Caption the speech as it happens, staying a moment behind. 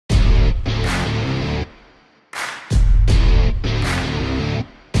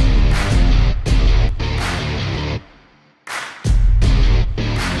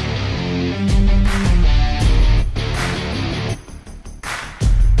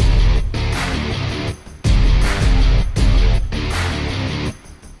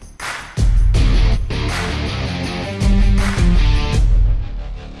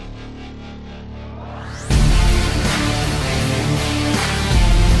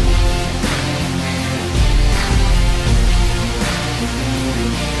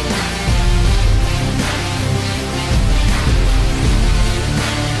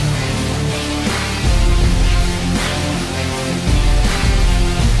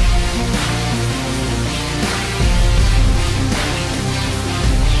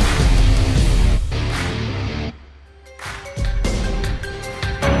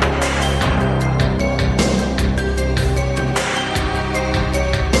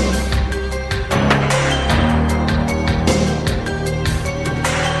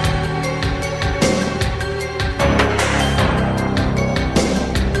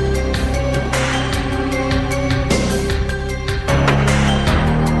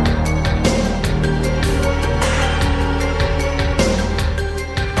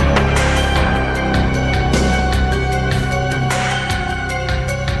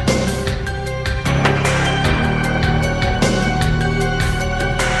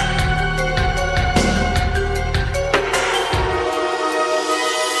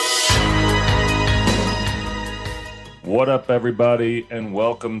What up, everybody, and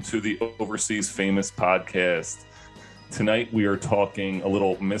welcome to the Overseas Famous podcast. Tonight, we are talking a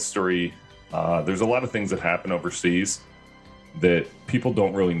little mystery. There's a lot of things that happen overseas that people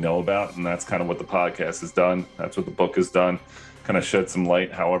don't really know about, and that's kind of what the podcast has done. That's what the book has done, kind of shed some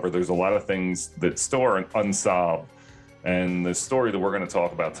light. However, there's a lot of things that still are unsolved, and the story that we're going to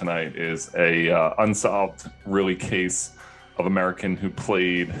talk about tonight is a unsolved, really, case of American who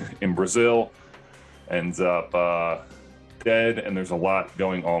played in Brazil, ends up dead, and there's a lot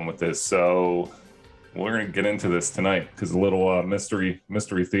going on with this. So we're going to get into this tonight because a little mystery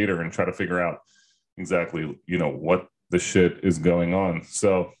theater and try to figure out exactly, what the shit is going on.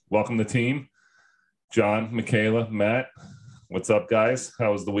 So welcome to the team. John, Michela, Matt. What's up, guys?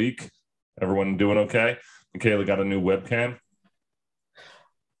 How was the week? Everyone doing okay? Michela got a new webcam.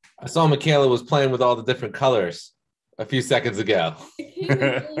 I saw Michela was playing with all the different colors a few seconds ago. It came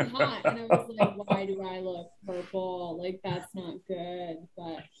really hot, and I was like, why do I look purple? Like, that's not good.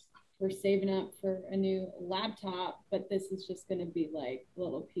 But we're saving up for a new laptop, but this is just going to be like a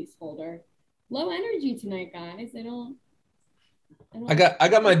little piece holder. Low energy tonight, guys. I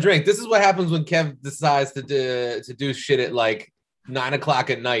got my drink. This is what happens when Kev decides to do shit at like 9 o'clock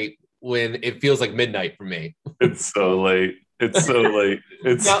at night when it feels like midnight for me. It's so late. So late.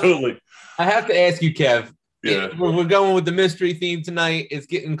 I have to ask you, Kev. Yeah. We're going with the mystery theme tonight. It's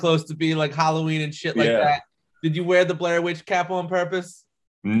getting close to being like Halloween and shit like that. Did you wear the Blair Witch cap on purpose?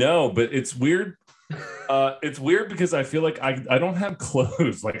 No, but it's weird. It's weird because I feel like I don't have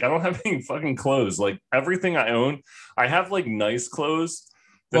clothes. Like, I don't have any fucking clothes. Like, everything I own, I have like nice clothes.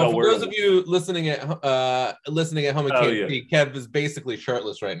 Well, for those of you listening at home and can't see, Kev is basically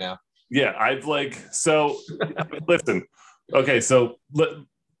shirtless right now. Yeah, listen. Okay, so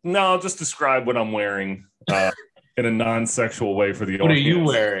I'll just describe what I'm wearing in a non-sexual way for the audience. What are you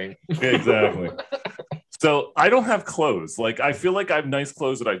wearing? Yeah, exactly. So I don't have clothes. Like, I feel like I have nice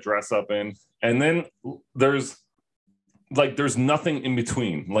clothes that I dress up in, and then there's nothing in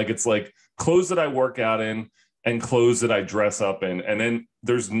between. Like, it's like clothes that I work out in and clothes that I dress up in, and then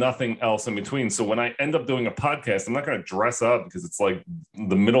there's nothing else in between. So when I end up doing a podcast, I'm not going to dress up because it's like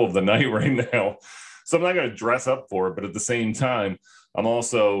the middle of the night right now. So I'm not going to dress up for it, but at the same time, I'm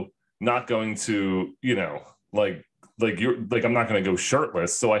also not going to, I'm not going to go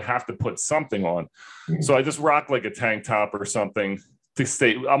shirtless. So I have to put something on. So I just rock like a tank top or something to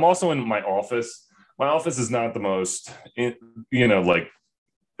stay. I'm also in my office. My office is not the most,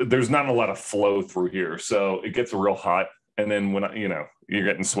 there's not a lot of flow through here. So it gets real hot. And then when you're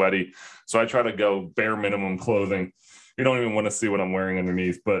getting sweaty. So I try to go bare minimum clothing. You don't even want to see what I'm wearing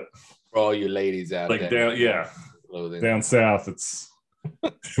underneath, but for all you ladies out there. Down south, it's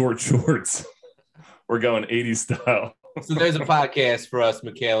short shorts. We're going 80s style. So there's a podcast for us,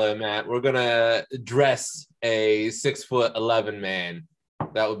 Michela and Matt. We're gonna dress a 6'11" man.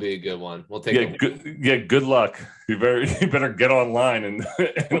 That would be a good one. We'll take good luck. You better get online and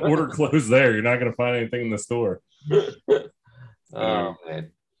order clothes there. You're not gonna find anything in the store. Oh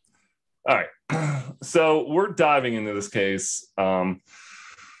man. All right. So we're diving into this case.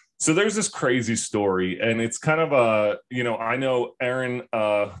 So there's this crazy story, and it's kind of I know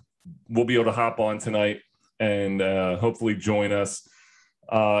Erron will be able to hop on tonight and hopefully join us.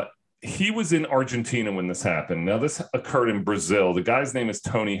 He was in Argentina when this happened. Now, this occurred in Brazil. The guy's name is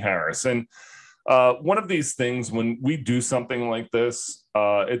Tony Harris. And one of these things, when we do something like this,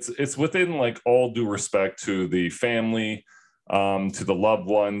 it's within like all due respect to the family, to the loved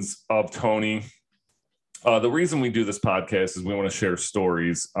ones of Tony. The reason we do this podcast is we want to share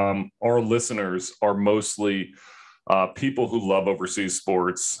stories. Our listeners are mostly people who love overseas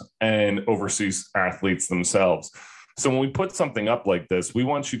sports and overseas athletes themselves. So when we put something up like this, we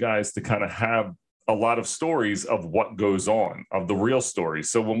want you guys to kind of have a lot of stories of what goes on, of the real story.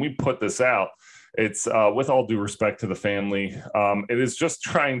 So when we put this out, it's with all due respect to the family. It is just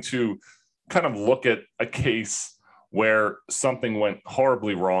trying to kind of look at a case where something went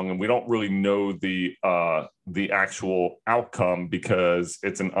horribly wrong, and we don't really know the actual outcome because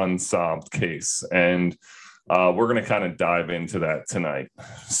it's an unsolved case. And we're going to kind of dive into that tonight.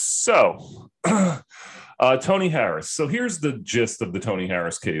 So Tony Harris. So here's the gist of the Tony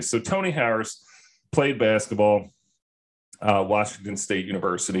Harris case. So Tony Harris played basketball, Washington State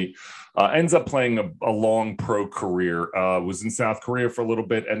University, ends up playing a long pro career, was in South Korea for a little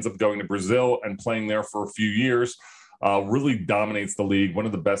bit, ends up going to Brazil and playing there for a few years. Really dominates the league, one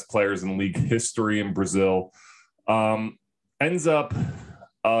of the best players in league history in Brazil. Ends up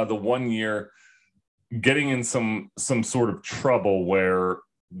the 1 year getting in some sort of trouble where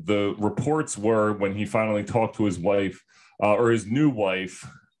the reports were, when he finally talked to his wife or his new wife,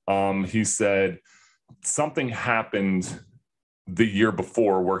 he said something happened the year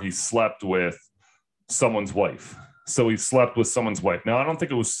before where he slept with someone's wife. So he slept with someone's wife. Now, I don't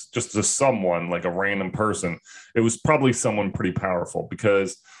think it was just a someone, like a random person. It was probably someone pretty powerful,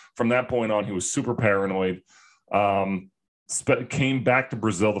 because from that point on, he was super paranoid. Came back to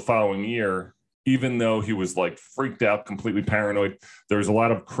Brazil the following year, even though he was like freaked out, completely paranoid. There's a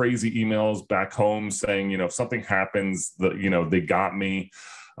lot of crazy emails back home saying, if something happens, they got me.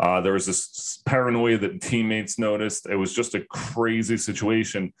 There was this paranoia that teammates noticed. It was just a crazy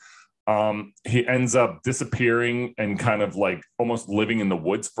situation. He ends up disappearing and kind of like almost living in the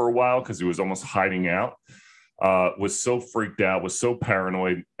woods for a while, because he was almost hiding out. Was so freaked out, was so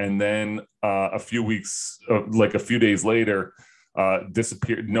paranoid. And then a few days later,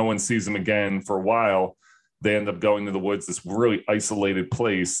 disappeared. No one sees him again for a while. They end up going to the woods, this really isolated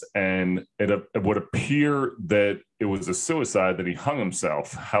place. And it would appear that it was a suicide, that he hung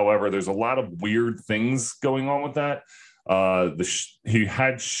himself. However, there's a lot of weird things going on with that. He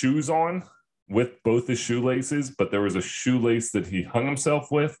had shoes on with both his shoelaces, but there was a shoelace that he hung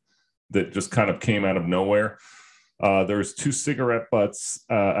himself with that just kind of came out of nowhere. There's 2 cigarette butts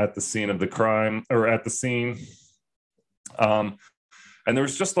at the scene of the crime, or at the scene. And there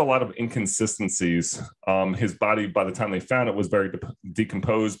was just a lot of inconsistencies. His body, by the time they found it, was very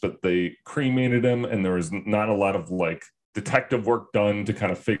decomposed, but they cremated him, and there was not a lot of like detective work done to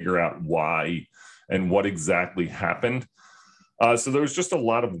kind of figure out why and what exactly happened. So there was just a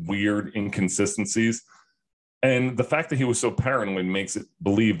lot of weird inconsistencies. And the fact that he was so paranoid makes it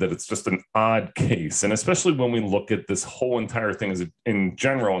believe that it's just an odd case. And especially when we look at this whole entire thing in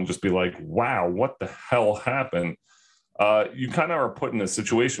general and just be like, wow, what the hell happened? You kind of are put in a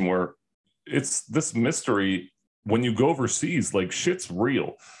situation where it's this mystery. When you go overseas, like, shit's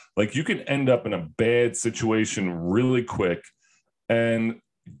real. Like, you can end up in a bad situation really quick, and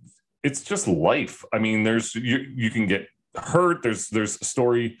it's just life. I mean, you can get hurt. There's a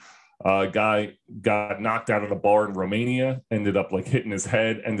story. Guy got knocked out of a bar in Romania, ended up like hitting his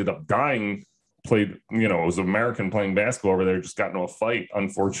head, ended up dying. It was an American playing basketball over there, just got into a fight.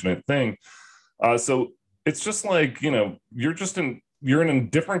 Unfortunate thing. So it's just like, you're in a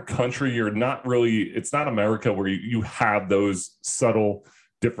different country. It's not America, where you have those subtle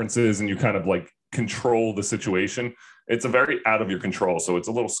differences and you kind of like control the situation. It's a very out of your control. So it's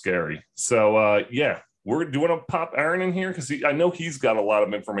a little scary. So yeah. Do you want to pop Erron in here? Because I know he's got a lot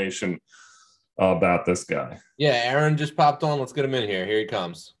of information about this guy. Yeah, Erron just popped on. Let's get him in here. Here he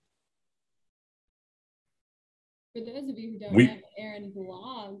comes. For those of you who don't know, Erron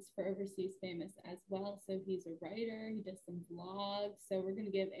vlogs for Overseas Famous as well. So he's a writer. He does some vlogs. So we're going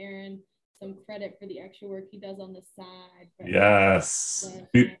to give Erron some credit for the extra work he does on the side. Yes.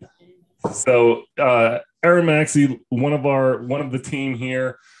 So Erron Maxey, one of the team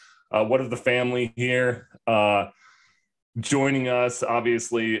here. One of the family here, joining us.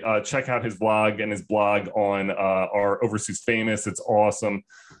 Obviously, check out his vlog and his blog on our Overseas Famous. It's awesome.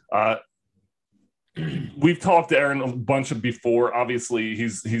 We've talked to Erron a bunch before. Obviously,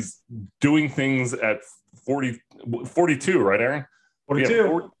 he's doing things at 42, right, Erron? 42.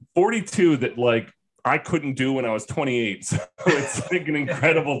 Yeah, 42 that like I couldn't do when I was 28. So it's like an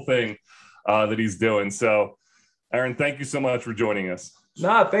incredible thing that he's doing. So, Erron, thank you so much for joining us.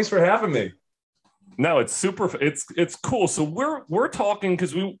 Nah, thanks for having me. No, it's super. It's cool. So we're talking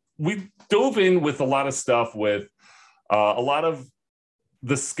because we dove in with a lot of stuff with a lot of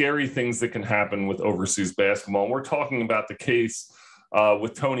the scary things that can happen with overseas basketball. And we're talking about the case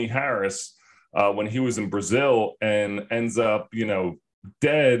with Tony Harris when he was in Brazil and ends up,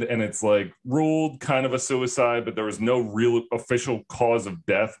 dead. And it's like ruled kind of a suicide, but there was no real official cause of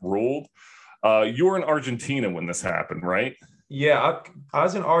death ruled. You were in Argentina when this happened, right? Yeah, I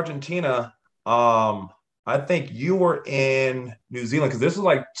was in Argentina. I think you were in New Zealand, because this was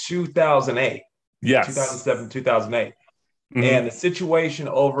like 2008. Yes. 2007, 2008. Mm-hmm. And the situation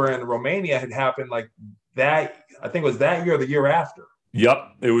over in Romania had happened like that. I think it was that year or the year after.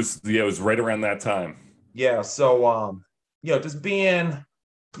 Yep. It was right around that time. Yeah. So, just being,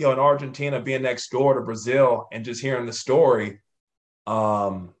 in Argentina, being next door to Brazil and just hearing the story,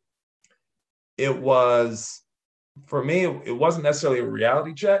 it was, for me, it wasn't necessarily a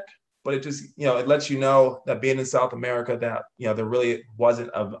reality check, but it just, it lets you know that being in South America, that, there really wasn't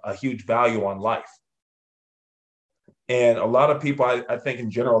a huge value on life. And a lot of people, I think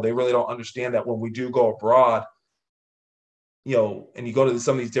in general, they really don't understand that when we do go abroad, and you go to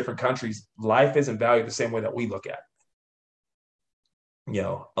some of these different countries, life isn't valued the same way that we look at it.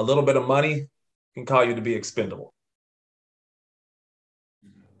 A little bit of money can call you to be expendable.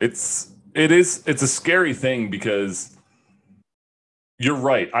 It's a scary thing because You're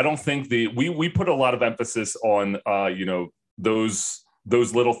right. I don't think we put a lot of emphasis on those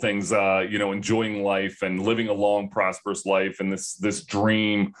little things, enjoying life and living a long, prosperous life and this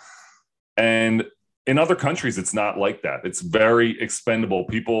dream. And in other countries, it's not like that. It's very expendable.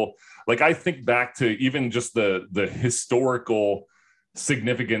 People, like, I think back to even just the historical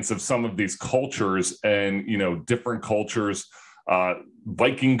significance of some of these cultures and, different cultures.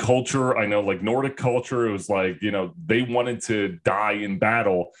 Viking culture, I know, like Nordic culture, it was like, they wanted to die in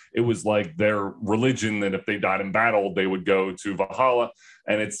battle. It was like their religion that if they died in battle, they would go to Valhalla.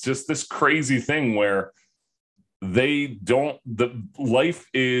 And it's just this crazy thing where the life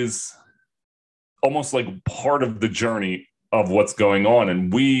is almost like part of the journey of what's going on.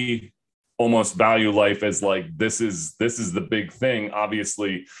 And we almost value life as like, this is the big thing.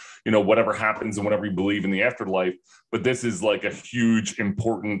 Obviously, whatever happens and whatever you believe in the afterlife, but this is like a huge,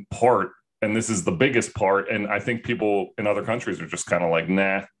 important part. And this is the biggest part. And I think people in other countries are just kind of like,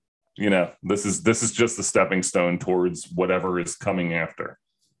 nah, this is just a stepping stone towards whatever is coming after.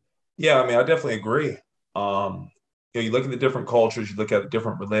 Yeah, I mean, I definitely agree. You look at the different cultures, you look at the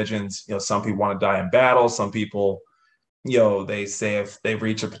different religions, some people want to die in battle. Some people, they say if they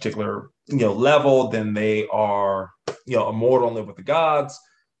reach a particular, level, then they are, immortal and live with the gods.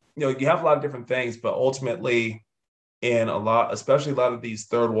 You have a lot of different things, but ultimately in especially a lot of these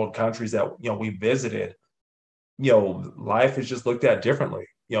third world countries that, we visited, life is just looked at differently.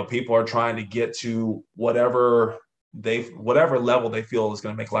 People are trying to get to whatever level they feel is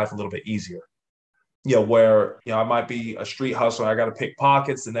going to make life a little bit easier. Where, I might be a street hustler, I got to pick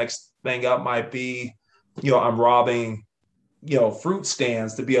pockets. The next thing up might be, I'm robbing, fruit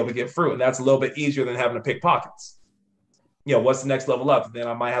stands to be able to get fruit. And that's a little bit easier than having to pick pockets. What's the next level up? Then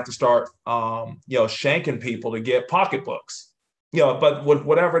I might have to start, shanking people to get pocketbooks. But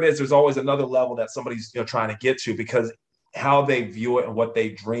whatever it is, there's always another level that somebody's, trying to get to, because how they view it and what they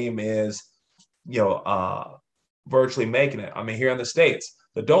dream is, virtually making it. I mean, here in the States,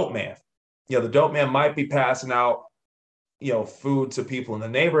 the dope man. The dope man might be passing out, food to people in the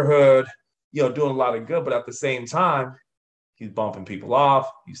neighborhood, doing a lot of good, but at the same time, he's bumping people off,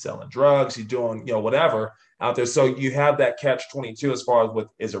 he's selling drugs, he's doing, whatever out there. So you have that catch-22 as far as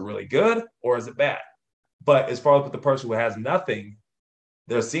is it really good or is it bad? But as far as with the person who has nothing,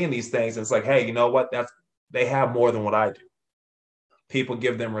 they're seeing these things and it's like, hey, you know what? They have more than what I do. People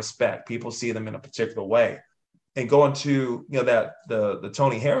give them respect. People see them in a particular way. And going to, that the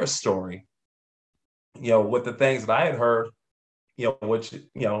Tony Harris story, with the things that I had heard, which,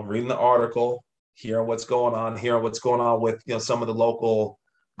 reading the article, hearing what's going on with, some of the local,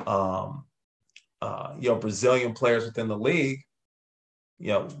 Brazilian players within the league,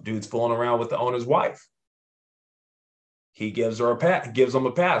 dude's fooling around with the owner's wife. He gives him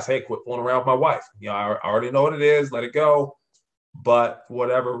a pass. Hey, quit fooling around with my wife. I already know what it is. Let it go. But for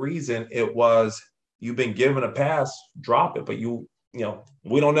whatever reason, it was, you've been given a pass, drop it. But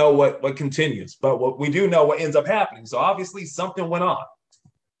we don't know what continues. But what we do know what ends up happening. So obviously something went on.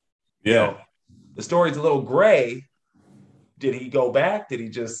 Yeah. The story's a little gray. Did he go back? Did he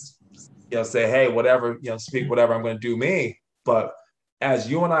just, say, hey, whatever, speak whatever, I'm going to do me. But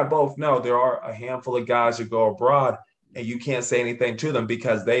as you and I both know, there are a handful of guys who go abroad and you can't say anything to them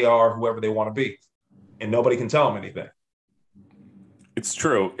because they are whoever they want to be. And nobody can tell them anything. It's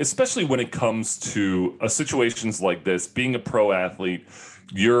true, especially when it comes to situations like this. Being a pro athlete,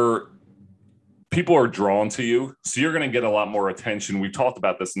 people are drawn to you, so you're going to get a lot more attention. We've talked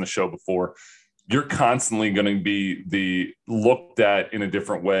about this in the show before. You're constantly going to be looked at in a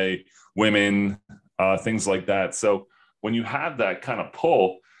different way, women, things like that. So when you have that kind of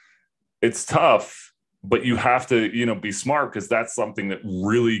pull, it's tough, but you have to, be smart, because that's something that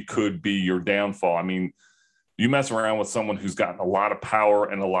really could be your downfall. I mean, you mess around with someone who's gotten a lot of power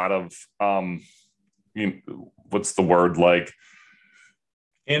and a lot of, what's the word? Like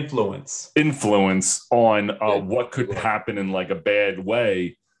influence on what could happen in like a bad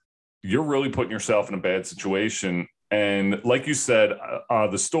way. You're really putting yourself in a bad situation. And like you said,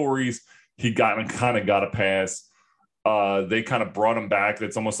 the stories, he kind of got a pass. They kind of brought him back.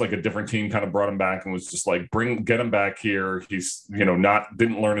 It's almost like a different team kind of brought him back and was just like, get him back here. He's,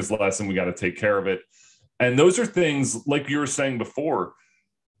 didn't learn his lesson. We got to take care of it. And those are things, like you were saying before,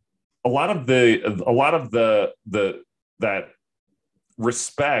 a lot of that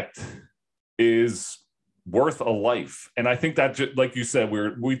respect is worth a life. And I think that, like you said,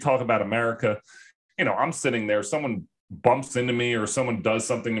 we talk about America, I'm sitting there, someone bumps into me or someone does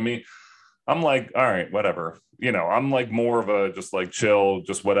something to me, I'm like, all right, whatever. I'm like more of a just like chill,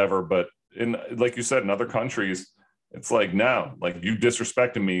 just whatever. But like you said, in other countries, It's like, no, like you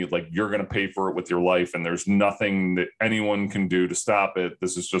disrespected me, like you're going to pay for it with your life. And there's nothing that anyone can do to stop it.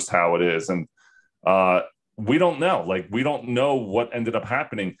 This is just how it is. And we don't know, like, we don't know what ended up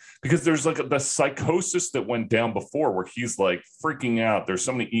happening because there's like the psychosis that went down before where he's like freaking out. There's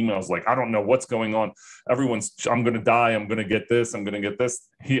so many emails like, I don't know what's going on. I'm going to die. I'm going to get this. I'm going to get this.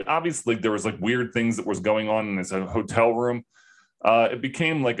 He obviously, there was like weird things that was going on in his hotel room. It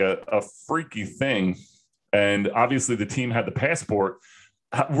became like a freaky thing. And obviously the team had the passport.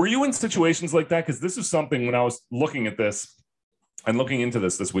 Were you in situations like that? Because this is something when I was looking at this and looking into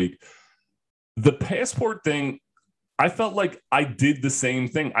this week, the passport thing, I felt like I did the same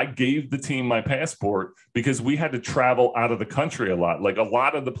thing. I gave the team my passport because we had to travel out of the country a lot. Like a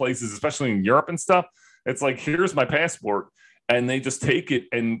lot of the places, especially in Europe and stuff, it's like, here's my passport. And they just take it.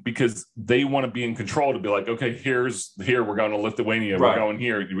 And because they want to be in control to be like, okay, here, we're going to Lithuania. Right. We're going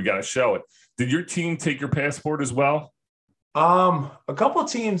here. We got to show it. Did your team take your passport as well? A couple of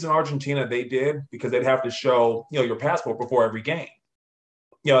teams in Argentina, they did because they'd have to show, your passport before every game.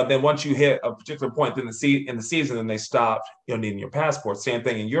 And then once you hit a particular point in the season, then they stopped, needing your passport. Same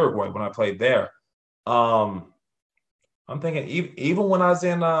thing in Uruguay when I played there. I'm thinking even when I was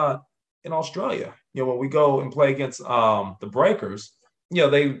in Australia, when we go and play against the Breakers,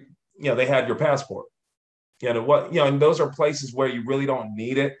 they had your passport. And those are places where you really don't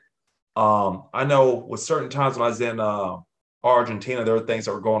need it. I know with certain times when I was in Argentina, there were things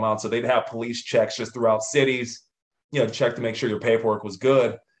that were going on. So they'd have police checks just throughout cities, check to make sure your paperwork was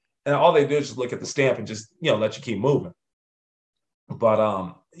good. And all they do is just look at the stamp and just, let you keep moving.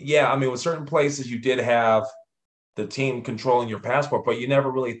 But with certain places you did have the team controlling your passport, but you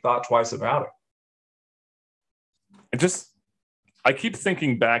never really thought twice about it. I keep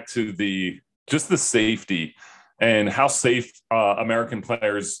thinking back to the safety and how safe American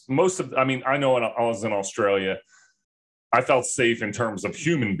players, I know when I was in Australia, I felt safe in terms of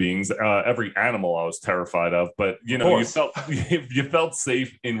human beings. Every animal I was terrified of, but you felt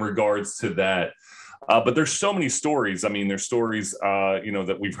safe in regards to that. But there's so many stories. There's stories,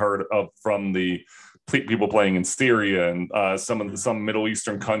 that we've heard of from the people playing in Syria and some Middle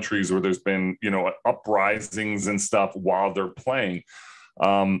Eastern countries where there's been, uprisings and stuff while they're playing.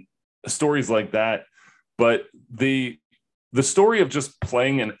 Stories like that. But the story of just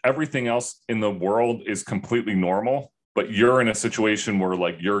playing and everything else in the world is completely normal. But you're in a situation where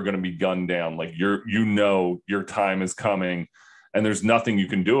like you're going to be gunned down, like your time is coming and there's nothing you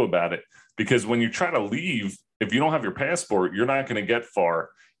can do about it. Because when you try to leave, if you don't have your passport, you're not going to get far.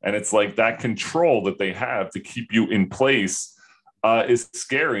 And it's like that control that they have to keep you in place is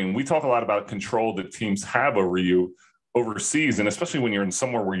scary. And we talk a lot about control that teams have over you overseas. And especially when you're in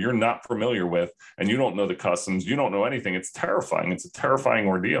somewhere where you're not familiar with and you don't know the customs, you don't know anything. It's terrifying. It's a terrifying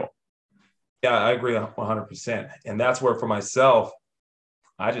ordeal. Yeah, I agree 100%. And that's where for myself,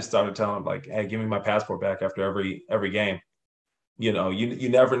 I just started telling them like, hey, give me my passport back after every game. You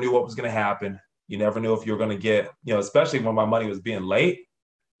never knew what was going to happen. You never knew if you were going to get, especially when my money was being late,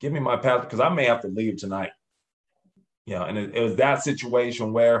 give me my passport because I may have to leave tonight. And it was that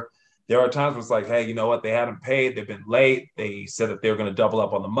situation where there are times where it's like, hey, you know what? They haven't paid. They've been late. They said that they were going to double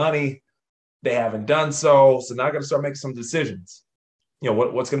up on the money. They haven't done so. So now I got to start making some decisions.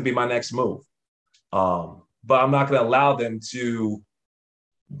 What's going to be my next move? But I'm not going to allow them to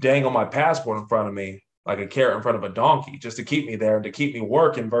dangle my passport in front of me like a carrot in front of a donkey just to keep me there and to keep me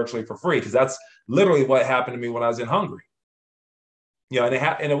working virtually for free. Because that's literally what happened to me when I was in Hungary.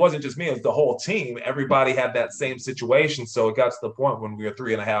 And it wasn't just me, it was the whole team. Everybody had that same situation. So it got to the point when we were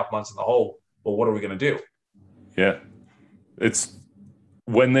 3.5 months in the hole. Well, what are we going to do? Yeah. It's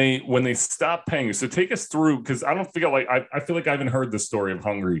when they stop paying you. So take us through, because I don't feel like I feel like I haven't heard the story of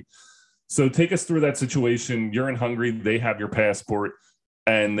Hungary. So take us through that situation. You're in Hungary, they have your passport,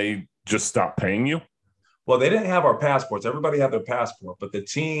 and they just stop paying you? Well, they didn't have our passports. Everybody had their passport, but the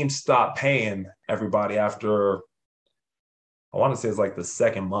team stopped paying everybody after, I want to say it's like the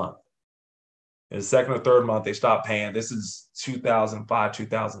second month. In the second or third month, they stopped paying. This is 2005,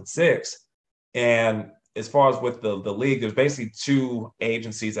 2006. And as far as with the league, there's basically two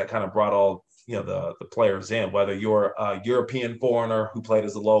agencies that kind of brought all, the players in, whether you're a European foreigner who played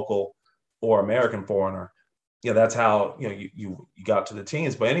as a local or American foreigner. That's how, you got to the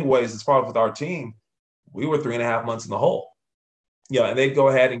teams. But anyways, as far as with our team, we were 3.5 months in the hole. And they'd go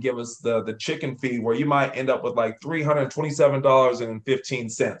ahead and give us the chicken fee where you might end up with like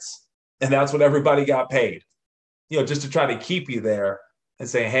 $327.15. And that's what everybody got paid, just to try to keep you there and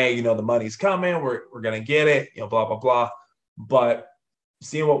say, hey, the money's coming. We're going to get it, blah, blah, blah. But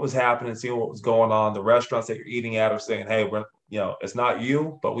seeing what was happening, seeing what was going on, the restaurants that you're eating at are saying, hey, we're it's not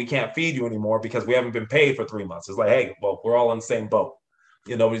you, but we can't feed you anymore because we haven't been paid for 3 months. It's like, hey, well, we're all in the same boat.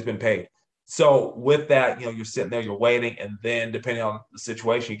 Nobody's been paid. So with that, you're sitting there, you're waiting, and then depending on the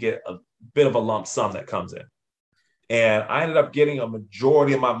situation, you get a bit of a lump sum that comes in. And I ended up getting a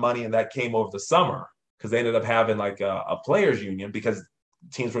majority of my money, and that came over the summer because they ended up having like a players union because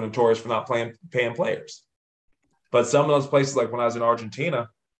teams were notorious for not paying players. But some of those places, like when I was in Argentina,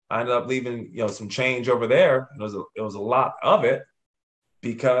 I ended up leaving, some change over there. It was a lot of it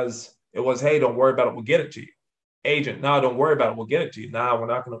because it was, hey, don't worry about it. We'll get it to you. Agent, no, don't worry about it. We'll get it to you. No,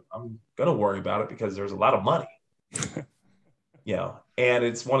 I'm going to worry about it because there's a lot of money. And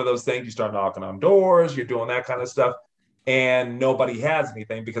it's one of those things, you start knocking on doors, you're doing that kind of stuff, and nobody has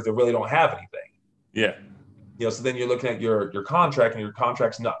anything because they really don't have anything. Yeah. So then you're looking at your contract, and your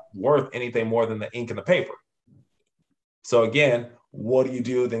contract's not worth anything more than the ink in the paper. So again, what do you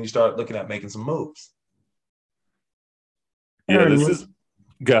do? Then you start looking at making some moves. Yeah, this is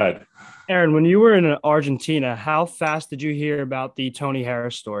good. Erron, when you were in Argentina, how fast did you hear about the Tony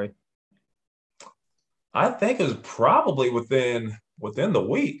Harris story? I think it was probably within the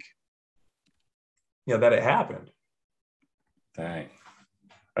week, that it happened. Dang.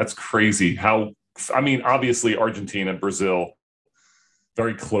 That's crazy. Obviously Argentina, Brazil,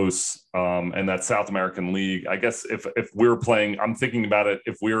 very close. And that South American league, I guess if we're playing, I'm thinking about it,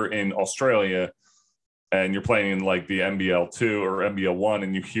 if we're in Australia and you're playing in like the NBL 2 or NBL 1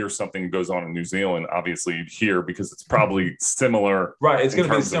 and you hear something goes on in New Zealand, obviously you'd hear because it's probably similar. Right. It's going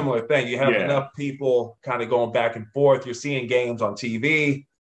to be a similar thing. You have enough people kind of going back and forth. You're seeing games on TV.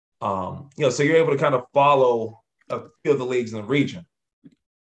 So you're able to kind of follow a few of the leagues in the region.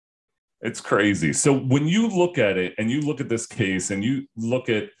 It's crazy. So when you look at it and you look at this case and you look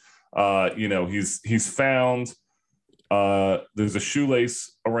at, he's found, there's a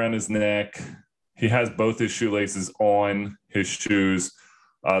shoelace around his neck. He has both his shoelaces on his shoes.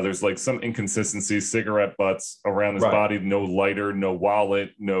 There's like some inconsistencies, cigarette butts around his body, no lighter, no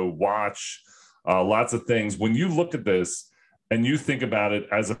wallet, no watch, lots of things. When you look at this and you think about it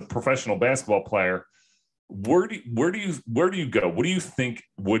as a professional basketball player, where do you go? What do you think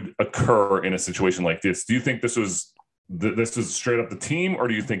would occur in a situation like this? Do you think this was straight up the team, or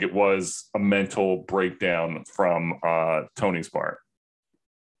do you think it was a mental breakdown from Tony's part?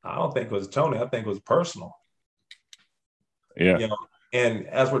 I don't think it was Tony. I think it was personal. Yeah. And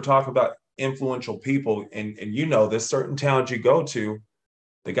as we're talking about influential people, and there's certain towns you go to,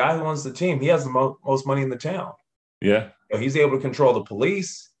 the guy who owns the team, he has the most money in the town. Yeah. He's able to control the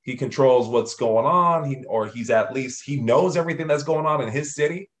police. He controls what's going on. He knows everything that's going on in his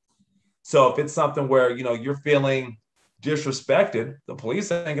city. So if it's something where, you're feeling disrespected, the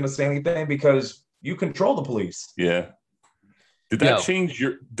police ain't going to say anything because you control the police. Yeah. Did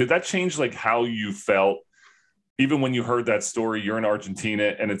that change like how you felt? Even when you heard that story, you're in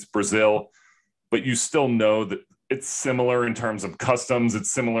Argentina and it's Brazil, but you still know that it's similar in terms of customs.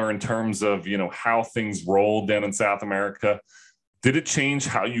 It's similar in terms of, how things roll down in South America. Did it change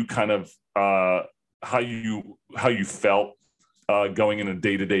how you kind of, how you felt going in a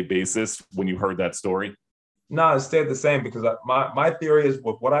day-to-day basis when you heard that story? No, it stayed the same because my theory is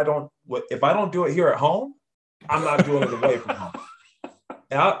if I don't do it here at home, I'm not doing it away from home.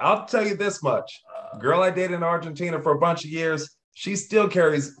 And I'll tell you this much. Girl I dated in Argentina for a bunch of years, she still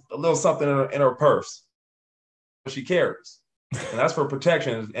carries a little something in her purse. She carries. And that's for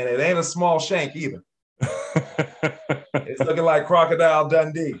protection. And it ain't a small shank either. It's looking like Crocodile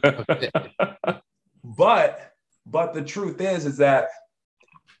Dundee. But the truth is that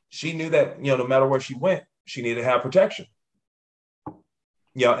she knew that, no matter where she went, she needed to have protection.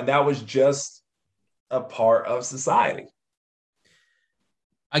 And that was just a part of society.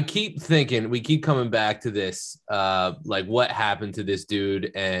 I keep thinking, we keep coming back to this, like what happened to this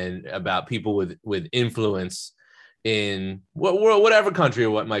dude and about people with influence in whatever country or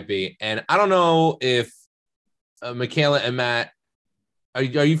what might be. And I don't know if Michela and Matt, are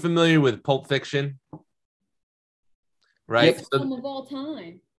you familiar with Pulp Fiction? Right? Yes, film of all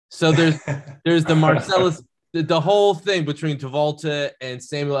time. So there's the Marcellus, the whole thing between Travolta and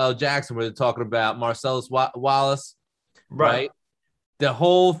Samuel L. Jackson, where they're talking about Marcellus Wallace, right? The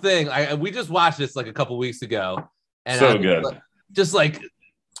whole thing. We just watched this like a couple weeks ago, and so good. Just like,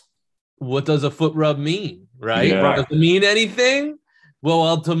 what does a foot rub mean, right? Yeah. Does it mean anything?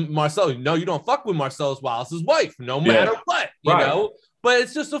 Well, to Marcel, no, you don't fuck with Marcellus Wallace's wife, no matter what, you know. But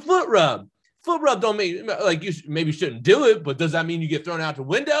it's just a foot rub. Foot rub don't mean like you maybe shouldn't do it, but does that mean you get thrown out the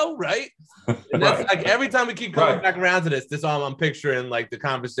window, right? And that's like every time we keep coming back around to this. This all I'm picturing like the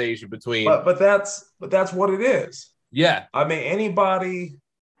conversation between. But that's what it is. Yeah. I mean, anybody,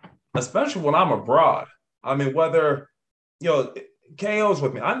 especially when I'm abroad. I mean, whether KO's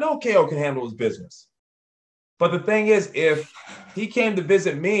with me. I know KO can handle his business. But the thing is, if he came to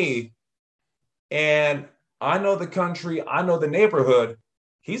visit me and I know the country, I know the neighborhood,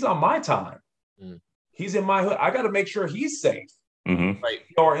 he's on my time. He's in my hood. I got to make sure he's safe. Right.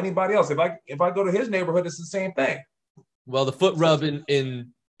 Or anybody else. If I go to his neighborhood, it's the same thing. Well, the foot rub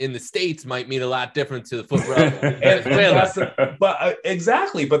in the States might mean a lot different to the foot rub in Venezuela.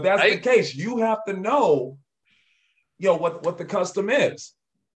 Exactly. But that's the case. You have to know, what the custom is.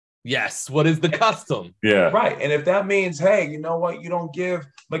 Yes. What is the custom? Yeah. Right. And if that means, hey, you know what? You don't give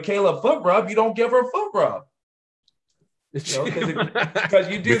Michela a foot rub. You don't give her a foot rub. Because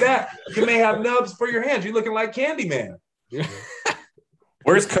you do that, you may have nubs for your hands. You're looking like Candyman.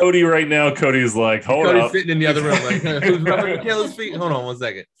 Where's Cody right now? Cody's like, Cody's sitting in the other room, like, who's rubbing Michela's feet? Hold on 1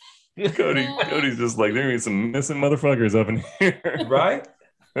 second. Cody's just like, there are some missing motherfuckers up in here, right?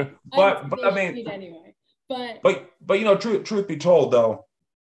 But I mean, anyway, but truth be told, though,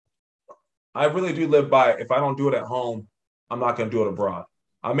 I really do live by, if I don't do it at home, I'm not going to do it abroad.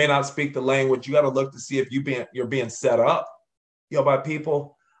 I may not speak the language. You got to look to see if you're being set up, by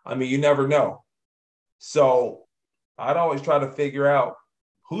people. I mean, you never know. So I'd always try to figure out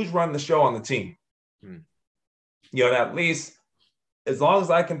who's running the show on the team. And at least as long as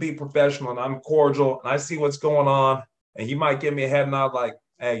I can be professional and I'm cordial and I see what's going on, and you might give me a head nod like,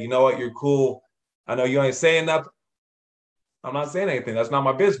 hey, you know what? You're cool. I know you ain't saying nothing. I'm not saying anything. That's not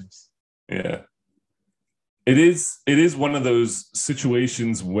my business. Yeah. It is one of those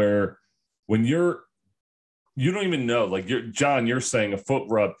situations where when you don't even know, like you're saying a foot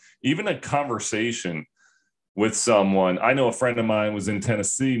rub, even a conversation with someone. I know a friend of mine was in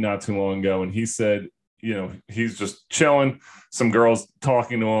Tennessee not too long ago, and he said, he's just chilling. Some girls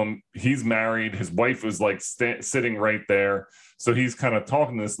talking to him. He's married. His wife was like sitting right there. So he's kind of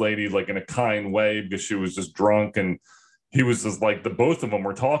talking to this lady like in a kind way because she was just drunk, and he was just like, the both of them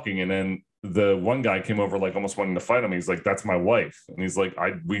were talking, and then the one guy came over like almost wanting to fight him. He's like, that's my wife. And he's like,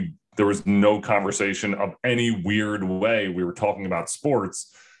 there was no conversation of any weird way. We were talking about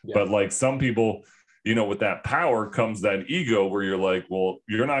sports, but like some people, with that power comes that ego where you're like, well,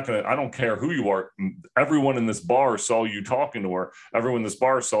 I don't care who you are. Everyone in this bar saw you talking to her. Everyone in this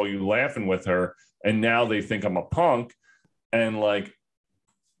bar saw you laughing with her. And now they think I'm a punk. And like,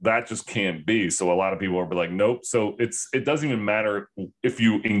 that just can't be. So a lot of people are like, nope. So it doesn't even matter if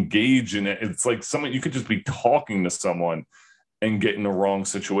you engage in it. It's like you could just be talking to someone and get in the wrong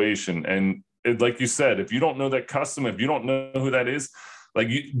situation. And like you said, if you don't know that custom, if you don't know who that is, like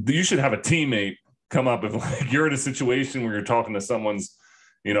you should have a teammate come up if like you're in a situation where you're talking to someone's,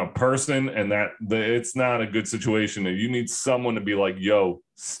 person, and it's not a good situation. And you need someone to be like, yo,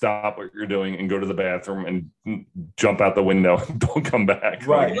 stop what you're doing and go to the bathroom and jump out the window and don't come back.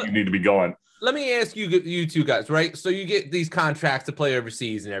 Right. Like, you need to be gone. Let me ask you two guys, right? So you get these contracts to play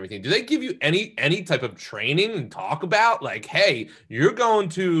overseas and everything. Do they give you any type of training and talk about like, hey, you're going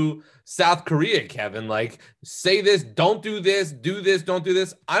to South Korea, Kevin, like say this, don't do this, don't do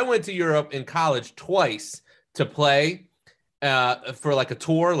this. I went to Europe in college twice to play for like a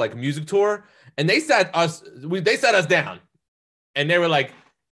tour, like a music tour. And they sat us down and they were like,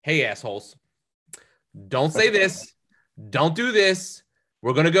 hey, assholes, don't say this. Don't do this.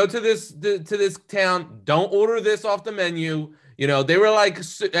 We're going to go to this town. Don't order this off the menu. They were like,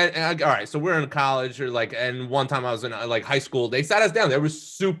 all right, so we're in college and one time I was in like high school, they sat us down. They were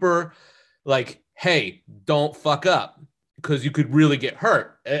super like, hey, don't fuck up because you could really get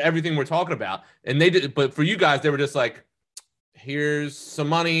hurt. Everything we're talking about. And they did, but for you guys, they were just like, here's some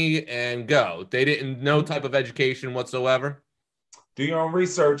money and go. They didn't no type of education whatsoever. Do your own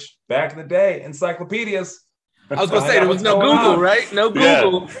research. Back in the day, encyclopedias. I was going to say, there was no Google, right? No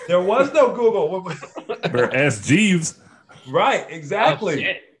Google. Yeah. There was no Google. Or Ask Jeeves. Right, exactly.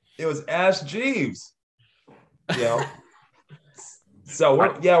 Oh, it was Ask Jeeves. So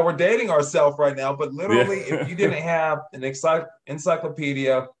we're dating ourselves right now, but literally, if you didn't have an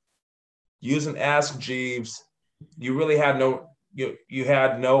encyclopedia using Ask Jeeves, you really had you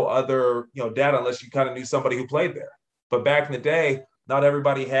had no other data unless you kind of knew somebody who played there. But back in the day, not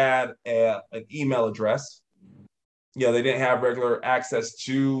everybody had an email address. They didn't have regular access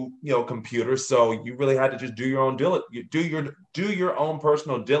to computers, so you really had to just do your own do your own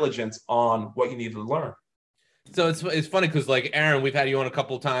personal diligence on what you needed to learn. So it's funny because like Erron, we've had you on a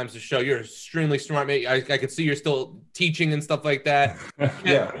couple of times to show you're extremely smart, mate. I could see you're still teaching and stuff like that.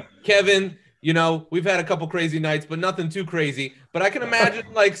 Yeah, Kevin, we've had a couple crazy nights, but nothing too crazy. But I can imagine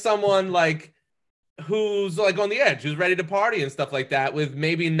like someone like who's like on the edge, who's ready to party and stuff like that, with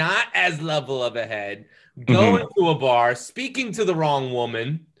maybe not as level of a head, going to a bar, speaking to the wrong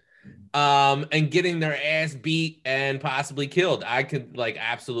woman, and getting their ass beat and possibly killed. I could like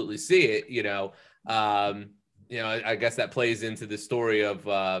absolutely see it, I guess that plays into the story of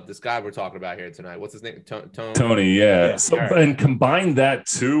this guy we're talking about here tonight. What's his name? Tony, yeah. Yeah. So, and combine that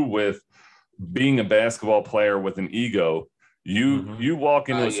too with being a basketball player with an ego. You walk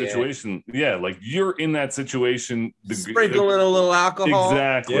into a situation, like you're in that situation, sprinkling a little alcohol.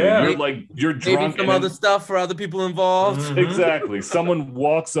 Exactly. Yeah. You're drunk. Maybe some other stuff for other people involved. Exactly. Someone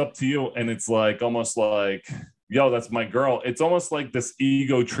walks up to you and it's like almost like, yo, that's my girl. It's almost like this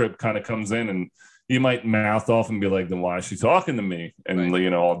ego trip kind of comes in, and you might mouth off and be like, then why is she talking to me?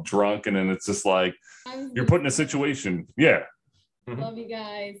 And all drunk, and then it's just like you're put in a situation. Yeah. Love you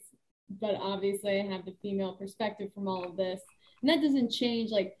guys. But obviously I have the female perspective from all of this. And that doesn't change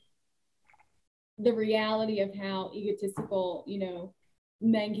like the reality of how egotistical,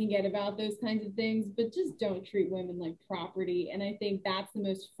 men can get about those kinds of things, but just don't treat women like property. And I think that's the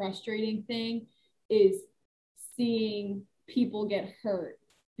most frustrating thing, is seeing people get hurt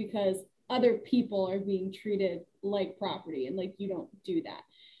because other people are being treated like property, and like you don't do that.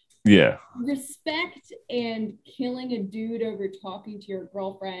 Yeah. Respect and killing a dude over talking to your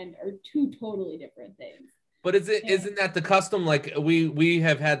girlfriend are two totally different things. But isn't that the custom? Like we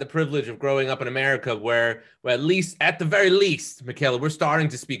have had the privilege of growing up in America where at the very least, Michela, we're starting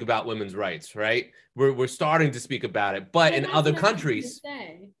to speak about women's rights, right? We're starting to speak about it. But in other countries,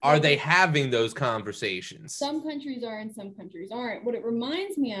 are they having those conversations? Some countries are and some countries aren't. What it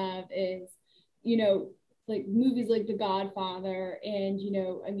reminds me of is, like movies like The Godfather and,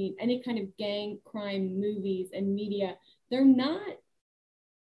 any kind of gang crime movies and media, they're not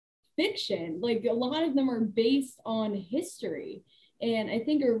fiction. Like a lot of them are based on history. And I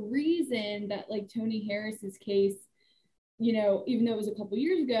think a reason that like Tony Harris's case, even though it was a couple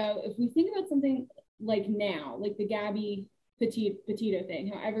years ago, if we think about something like now, like the Gabby Petito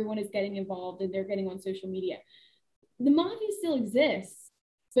thing, how everyone is getting involved and they're getting on social media, the mafia still exists,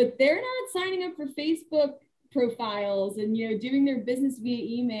 but they're not signing up for Facebook profiles and doing their business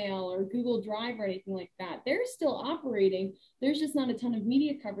via email or Google Drive or anything like that. They're still operating. There's just not a ton of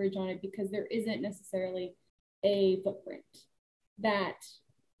media coverage on it because there isn't necessarily a footprint that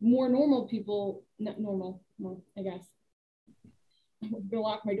more normal people, not normal, well, I guess. I'm gonna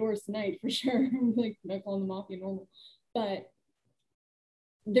lock my doors tonight for sure. I'm like not calling the mafia normal, but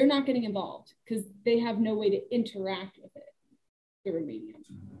they're not getting involved because they have no way to interact with it through a medium.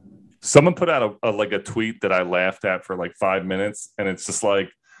 Someone put out a tweet that I laughed at for like 5 minutes, and it's just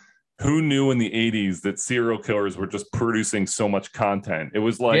like, who knew in the 80s that serial killers were just producing so much content? It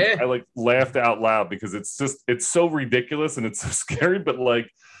was like, I like laughed out loud because it's so ridiculous and it's so scary, but like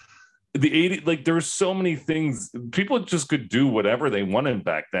the 80s, like there were so many things, people just could do whatever they wanted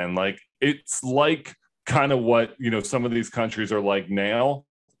back then. Like it's like kind of what, some of these countries are like now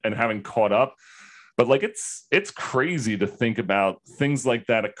and having caught up. But like it's crazy to think about things like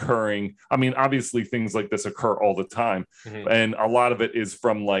that occurring. I mean, obviously things like this occur all the time, and a lot of it is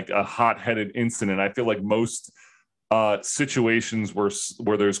from like a hot-headed incident. I feel like most situations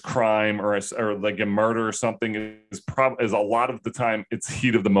where there's crime or like a murder or something is a lot of the time it's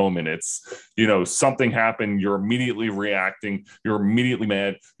heat of the moment. It's something happened, you're immediately reacting, you're immediately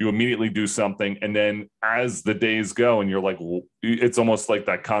mad, you immediately do something, and then as the days go and you're like, it's almost like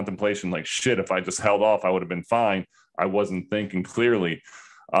that contemplation, like shit, if I just held off I would have been fine. I wasn't thinking clearly,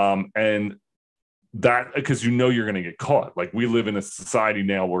 and that because you're going to get caught. Like we live in a society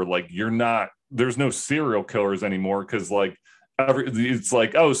now where like there's no serial killers anymore because like it's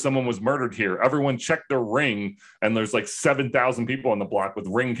like, oh, someone was murdered here, everyone checked their ring, and there's like 7,000 people on the block with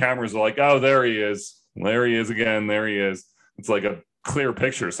ring cameras. They're like, oh, there he is again, there he is. It's like a clear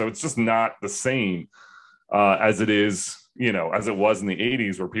picture. So it's just not the same as it is, as it was in the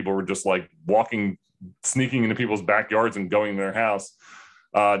 80s where people were just like sneaking into people's backyards and going to their house.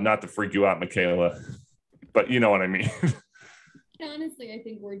 Not to freak you out, Michela, but you know what I mean. Honestly, I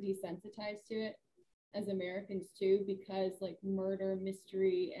think we're desensitized to it as Americans too, because like murder,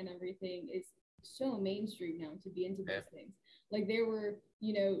 mystery, and everything is so mainstream now to be into those things. Like there were,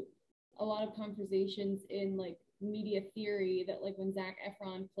 a lot of conversations in like media theory that like when Zac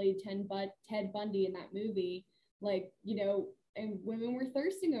Efron played Ted Bundy in that movie, like, and women were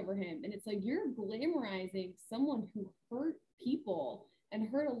thirsting over him. And it's like, you're glamorizing someone who hurt people and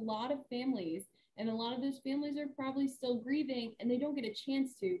hurt a lot of families. And a lot of those families are probably still grieving and they don't get a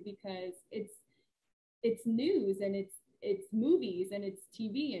chance to because it's news and it's movies and it's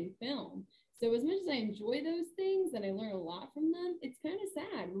TV and film. So as much as I enjoy those things and I learn a lot from them, it's kind of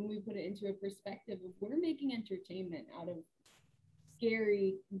sad when we put it into a perspective of we're making entertainment out of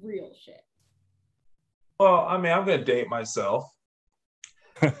scary, real shit. Well, I mean, I'm going to date myself.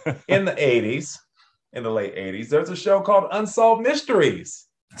 in the 80s, in the late 80s, there's a show called Unsolved Mysteries.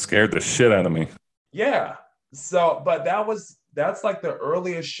 Scared the shit out of me. Yeah. So, but that's like the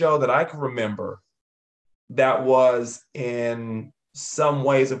earliest show that I can remember that was in some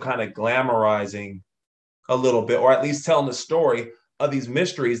ways of kind of glamorizing a little bit, or at least telling the story of these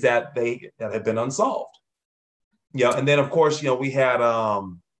mysteries that have been unsolved. Yeah. And then of course, we had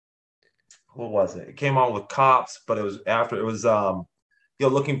what was it? It came on with Cops, but it was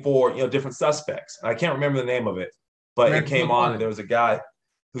looking for different suspects. And I can't remember the name of it, but America's it came Most on Wanted. and there was a guy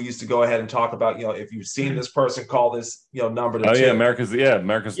who used to go ahead and talk about, if you've seen this person, call this, number to Oh check. yeah,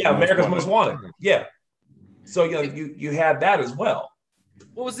 America's Most Wanted. Yeah. So you had that as well.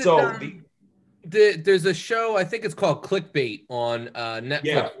 What was it? So there's a show, I think it's called Clickbait on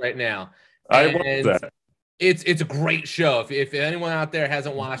Netflix right now. I watched that. It's a great show. If anyone out there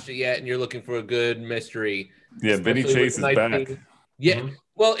hasn't watched it yet and you're looking for a good mystery, Yeah, Vinny Chase is back. Yeah. Mm-hmm.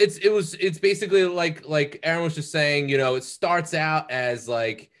 Well, it's basically like Aaron was just saying, it starts out as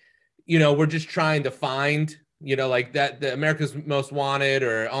like, we're just trying to find, like that the America's Most Wanted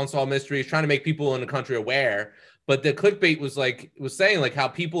or Unsolved Mysteries, trying to make people in the country aware. But the clickbait was saying like how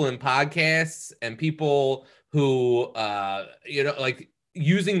people in podcasts and people who like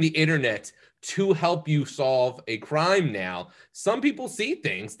using the internet to help you solve a crime now, some people see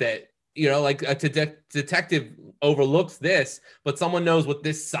things that like a detective overlooks this, but someone knows what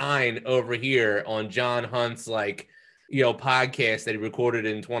this sign over here on John Hunt's podcast that he recorded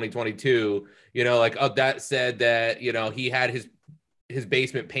in 2022, like, oh, that said that he had his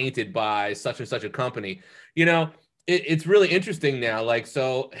basement painted by such and such a company. It's really interesting now. Like,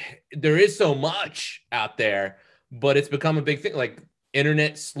 so there is so much out there, but it's become a big thing, like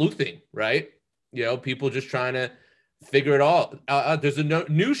internet sleuthing, right? People just trying to figure it all out. There's a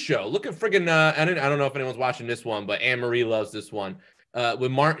new show. Look at friggin' I don't know if anyone's watching this one, but Anne-Marie loves this one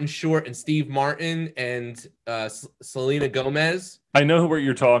with Martin Short and Steve Martin and Selena Gomez. I know what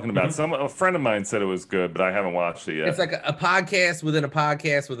you're talking about. A friend of mine said it was good, but I haven't watched it yet. It's like a podcast within a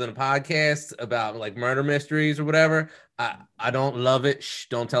podcast within a podcast about like murder mysteries or whatever. I don't love it. Shh,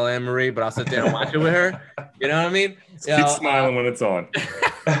 don't tell Anne-Marie, but I'll sit there and watch it with her. You know what I mean? Keep smiling when it's on.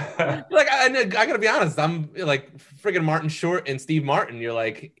 Like I gotta be honest, I'm like friggin' Martin Short and Steve Martin. You're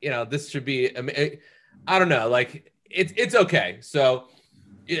like, this should be. I don't know. Like it's okay. So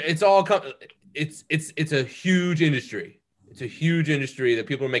it's all. It's a huge industry. It's a huge industry that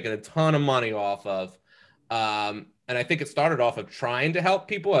people are making a ton of money off of. And I think it started off of trying to help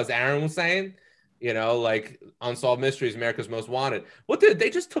people, as Aaron was saying, like Unsolved Mysteries, America's Most Wanted. They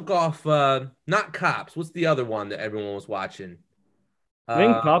just took off, not Cops. What's the other one that everyone was watching? I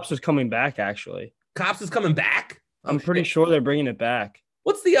think Cops is coming back, actually. Cops is coming back? I'm pretty sure they're bringing it back.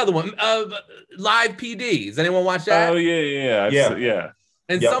 What's the other one? Live PD. Does anyone watch that? Oh, yeah.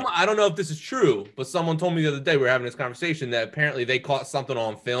 And I don't know if this is true, but someone told me the other day, we were having this conversation, that apparently they caught something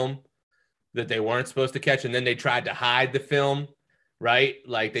on film that they weren't supposed to catch, and then they tried to hide the film, right?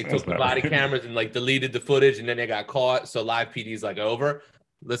 Like they took the body cameras and like deleted the footage, and then they got caught. So Live PD is like over.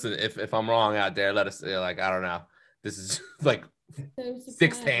 Listen, if I'm wrong out there, let us I don't know. This is like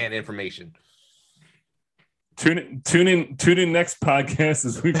sixth-hand information. Tune in next podcast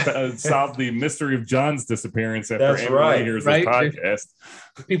as we solve the mystery of John's disappearance after Anne-Marie hears this podcast.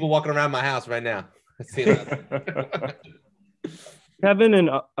 There's people walking around my house right now. Kevin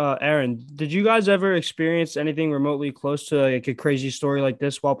and Aaron, did you guys ever experience anything remotely close to like a crazy story like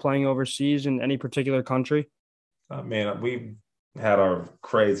this while playing overseas in any particular country? Man, we've had our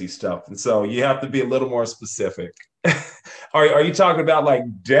crazy stuff, and so you have to be a little more specific. Are you talking about like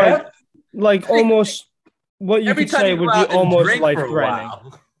death? Like almost. What you could say would be almost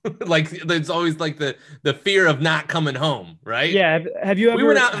life-threatening. Like there's always like the fear of not coming home, right? Yeah. Have you ever we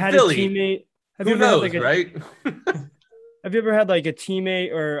went out had in Philly. A teammate? Who knows, right? Have you ever had like a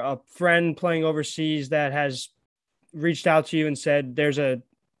teammate or a friend playing overseas that has reached out to you and said,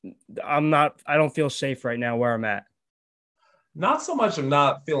 I don't feel safe right now where I'm at? Not so much of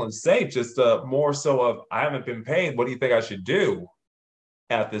not feeling safe, just more so of I haven't been paid. What do you think I should do?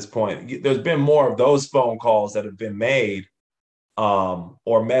 At this point, there's been more of those phone calls that have been made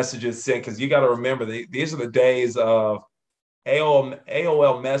or messages sent, because you got to remember these are the days of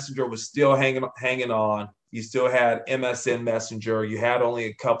AOL Messenger was still hanging on. You still had MSN Messenger. You had only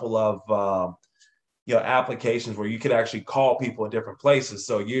a couple of applications where you could actually call people in different places.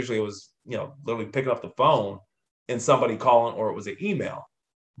 So usually it was literally picking up the phone and somebody calling, or it was an email.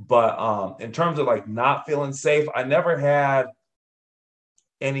 But in terms of like not feeling safe, I never had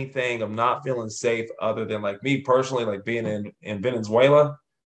anything of not feeling safe other than like me personally, like being in Venezuela.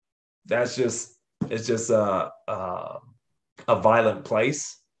 It's just kind a violent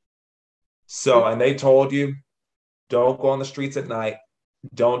place. So, and they told you, don't go on the streets at night.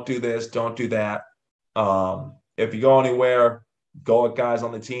 Don't do this. Don't do that. If you go anywhere, go with guys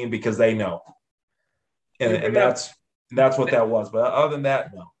on the team because they know. And that's what that was. But other than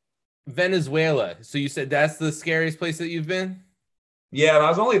that, no. Venezuela. So you said that's the scariest place that you've been? Yeah, and I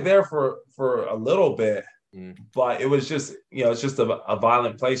was only there for a little bit, but it was just, it's just a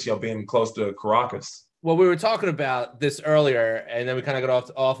violent place, being close to Caracas. Well, we were talking about this earlier, and then we kind of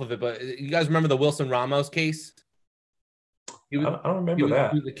got off of it. But you guys remember the Wilson Ramos case? I don't remember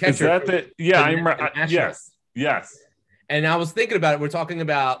that. He was the catcher. Is that the? Yeah, I remember. Yes. And I was thinking about it. We're talking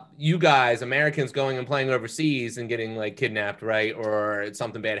about you guys, Americans, going and playing overseas and getting like kidnapped, right? Or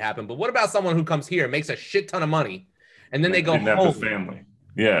something bad happened. But what about someone who comes here, makes a shit ton of money, and then they go home? His family.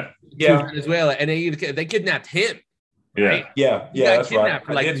 Yeah. To Venezuela, and they kidnapped him. Right? Yeah. That's right.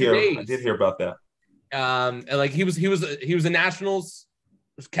 For like 2 days. I did hear about that. And like he was a Nationals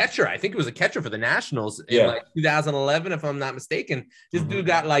catcher. I think he was a catcher for the Nationals in like 2011, if I'm not mistaken. This dude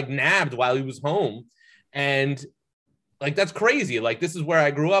got like nabbed while he was home, and like that's crazy. Like this is where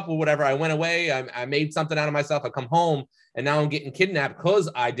I grew up or whatever. I went away. I made something out of myself. I come home, and now I'm getting kidnapped because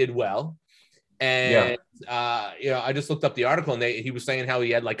I did well. And I just looked up the article, and he was saying how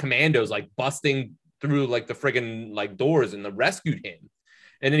he had like commandos like busting through like the friggin' like doors and rescued him.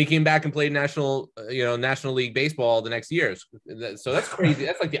 And then he came back and played National League Baseball the next year. So that's crazy.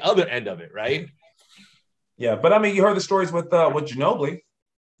 That's like the other end of it, right? Yeah, but I mean, you heard the stories with Ginobili.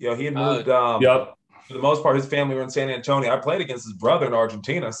 He had moved. For the most part, his family were in San Antonio. I played against his brother in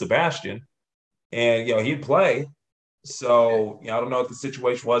Argentina, Sebastian, and he'd play. So I don't know what the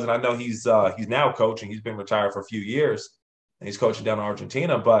situation was, and I know he's now coaching. He's been retired for a few years, and he's coaching down in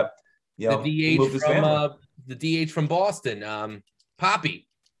Argentina. But he moved his family. The DH from Boston, Poppy.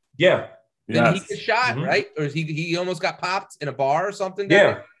 Yeah. Did he get shot, right? Or he almost got popped in a bar or something?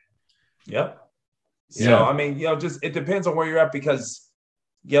 Yeah. Yep. So, I mean, just it depends on where you're at because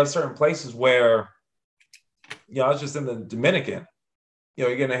you have certain places where, I was just in the Dominican,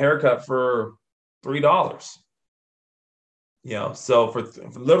 you're getting a haircut for $3. So for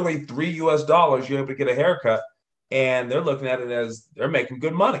literally $3 you're able to get a haircut, and they're looking at it as they're making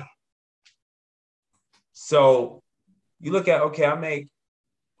good money. So you look at, okay, I make,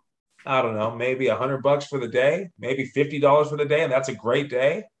 I don't know, maybe $100 for the day, maybe $50 for the day, and that's a great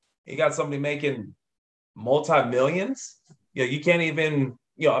day. You got somebody making multi-millions. You can't even,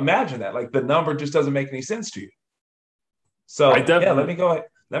 imagine that. Like the number just doesn't make any sense to you. So let me go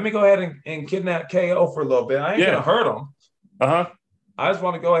ahead and kidnap KO for a little bit. I ain't gonna hurt him. I just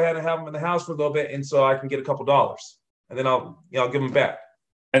want to go ahead and have him in the house for a little bit, and so I can get a couple dollars, and then I'll give him back.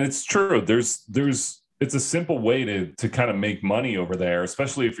 And it's true. It's a simple way to kind of make money over there,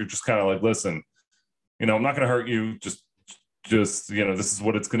 especially if you're just kind of like, listen, I'm not going to hurt you. Just, this is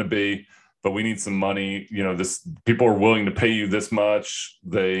what it's going to be, but we need some money. People are willing to pay you this much.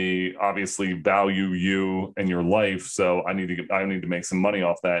 They obviously value you and your life. So I need to make some money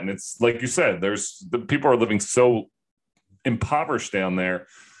off that. And it's like you said, the people are living so impoverished down there.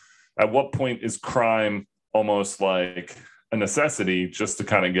 At what point is crime almost like a necessity just to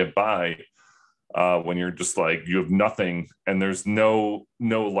kind of get by? When you're just like, you have nothing and there's no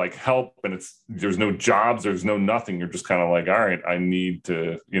like help, and there's no jobs, there's no nothing. You're just kind of like, all right, I need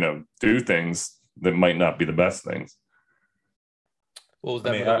to, do things that might not be the best things. What was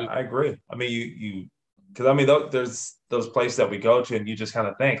that? I agree. I mean, there's those places that we go to and you just kind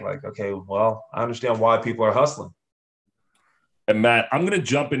of think like, okay, well, I understand why people are hustling. And Matt, I'm going to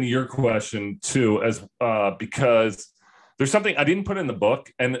jump into your question too, because there's something I didn't put in the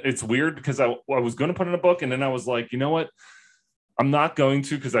book, and it's weird because I was going to put in a book, and then I was like, you know what? I'm not going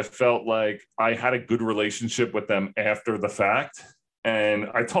to, because I felt like I had a good relationship with them after the fact. And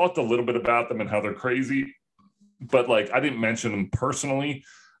I talked a little bit about them and how they're crazy, but like I didn't mention them personally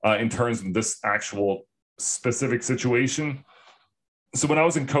in terms of this actual specific situation. So when I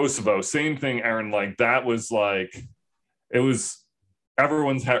was in Kosovo, same thing, Aaron, like that was like, it was,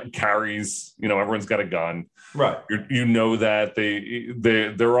 everyone's carries, everyone's got a gun. Right. That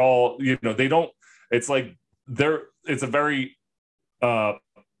they're all, they don't, it's like it's a very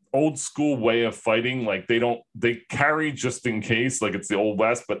old school way of fighting. Like they carry just in case, like it's the old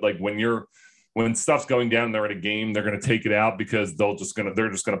West, but like when stuff's going down, they're at a game, they're going to take it out because they're just going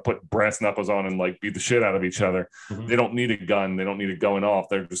to put brass knuckles on and like beat the shit out of each other. Mm-hmm. They don't need a gun. They don't need it going off.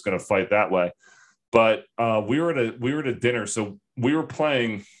 They're just going to fight that way. But we were at a dinner. So we were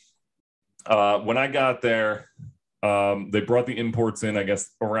playing, when I got there, they brought the imports in, I guess,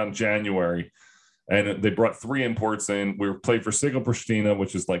 around January. And they brought 3 imports in. We played for Sigel Pristina,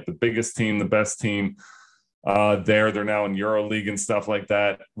 which is like the biggest team, the best team. They're now in EuroLeague and stuff like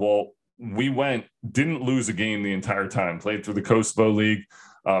that. Well, we didn't lose a game the entire time, played through the Kosovo League,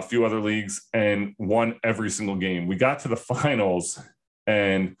 a few other leagues, and won every single game. We got to the finals,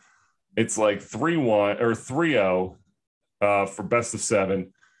 and it's like 3-1 or 3-0 for best of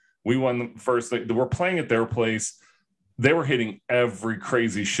 7. We won the first. We're playing at their place. They were hitting every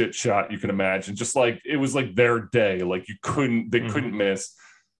crazy shit shot you can imagine. Just like it was like their day. Like they couldn't miss.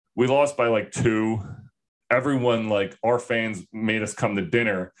 We lost by like 2. Everyone, like our fans, made us come to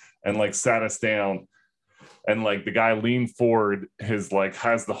dinner and like sat us down. And like the guy leaned forward, his like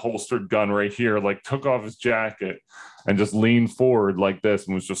has the holstered gun right here, like took off his jacket and just leaned forward like this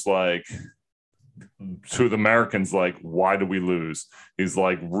and was just like, to the Americans, like, why do we lose? He's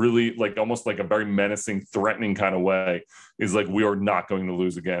like really like almost like a very menacing, threatening kind of way. He's like, we are not going to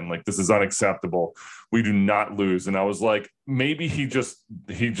lose again. Like, this is unacceptable. We do not lose. And I was like, maybe he just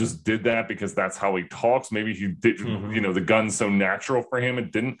did that because that's how he talks. Maybe he did, you know, the gun's so natural for him.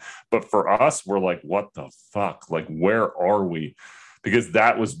 It didn't. But for us, we're like, what the fuck? Like, where are we? Because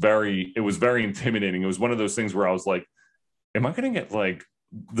it was very intimidating. It was one of those things where I was like, am I going to get like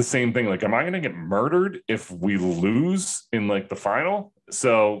the same thing? Like, am I going to get murdered if we lose in like the final?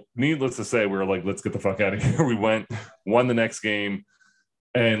 So needless to say, we were like, let's get the fuck out of here. We won the next game.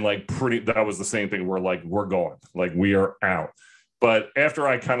 And like that was the same thing. We're like, we're going, like, we are out. But after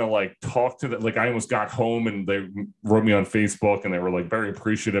I kind of like talked to them, like I almost got home and they wrote me on Facebook and they were like very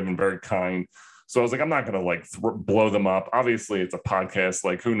appreciative and very kind. So I was like, I'm not going to like blow them up. Obviously it's a podcast.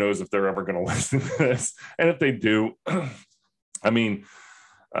 Like, who knows if they're ever going to listen to this? And if they do, I mean,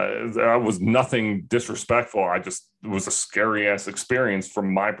 I was nothing disrespectful. It was a scary ass experience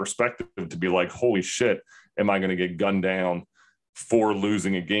from my perspective to be like, holy shit, am I going to get gunned down for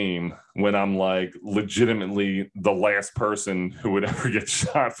losing a game when I'm like legitimately the last person who would ever get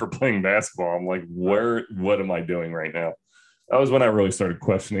shot for playing basketball? I'm like, what am I doing right now? That was when I really started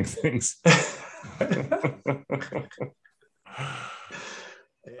questioning things. It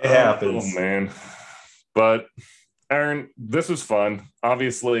happens. Oh man. But Erron, this was fun.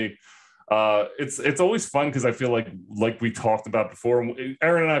 Obviously, it's always fun because I feel like we talked about before.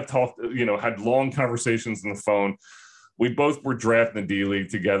 Erron and I have talked, you know, had long conversations on the phone. We both were drafting the D League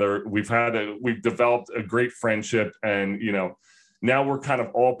together. We've developed a great friendship, and you know, now we're kind of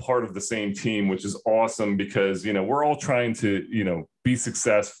all part of the same team, which is awesome because you know we're all trying to, you know, be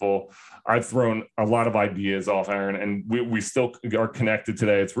successful. I've thrown a lot of ideas off, Erron, and we still are connected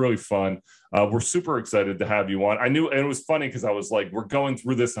today. It's really fun. We're super excited to have you on. I knew, and it was funny because I was like, we're going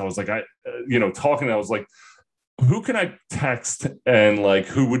through this. And I was like, talking. I was like, who can I text and like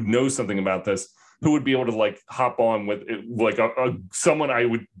who would know something about this? Who would be able to like hop on with it, like someone I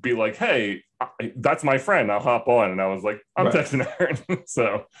would be like, hey, that's my friend. I'll hop on. And I was like, I'm texting Erron.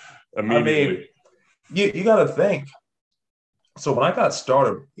 So immediately. I mean, you got to think. So when I got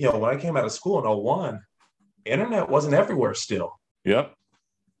started, you know, when I came out of school in 01, internet wasn't everywhere still. Yep.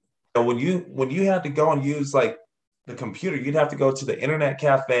 So when you had to go and use like the computer, you'd have to go to the internet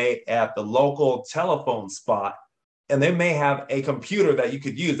cafe at the local telephone spot, and they may have a computer that you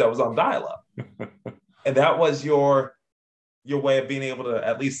could use that was on dial-up. And that was your way of being able to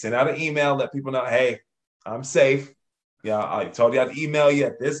at least send out an email, let people know, hey, I'm safe. Yeah, I told you I'd email you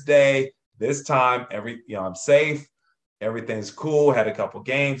at this day, this time, I'm safe. Everything's cool, had a couple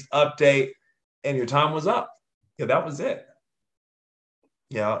games, update, and your time was up. Yeah, that was it.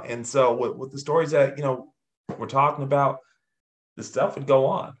 Yeah, and so with the stories that, you know, we're talking about, the stuff would go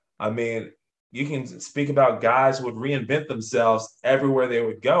on. I mean, you can speak about guys who would reinvent themselves everywhere they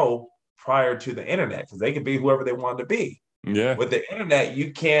would go prior to the internet because they could be whoever they wanted to be. Yeah. With the internet,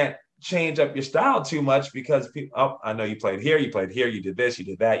 you can't change up your style too much because people, oh, I know you played here, you did this, you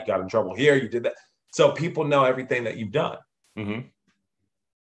did that, you got in trouble here, you did that. So people know everything that you've done. Mm-hmm.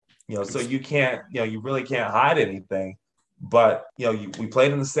 You know, so you can't, you know, you really can't hide anything. But, you know, we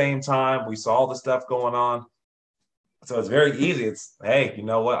played in the same time. We saw the stuff going on. So it's very easy. It's, hey, you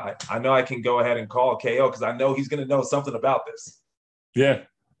know what? I know I can go ahead and call KO because I know he's going to know something about this. Yeah,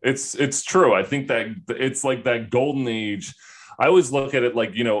 it's true. I think that it's like that golden age. I always look at it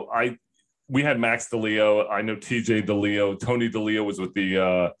like, you know, we had Max DeLeo. I know TJ DeLeo. Tony DeLeo was with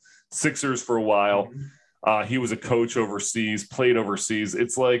the Sixers for a while. Mm-hmm. He was a coach overseas, played overseas.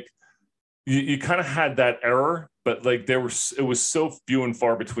 It's like you kind of had that era, but like it was so few and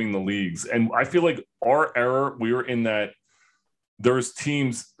far between the leagues. And I feel like our era, we were in that there's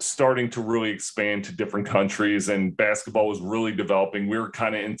teams starting to really expand to different countries and basketball was really developing. We were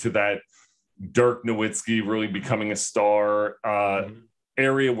kind of into that Dirk Nowitzki really becoming a star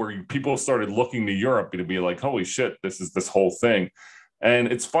area where people started looking to Europe to be like, holy shit, this is this whole thing. And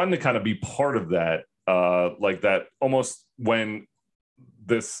it's fun to kind of be part of that. like that almost when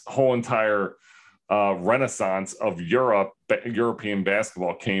this whole entire renaissance of European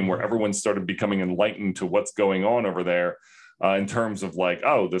basketball came, where everyone started becoming enlightened to what's going on over there in terms of like,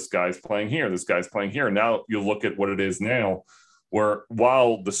 oh, this guy's playing here, this guy's playing here. Now you look at what it is now, where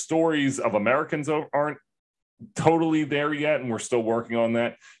while the stories of Americans aren't totally there yet, and we're still working on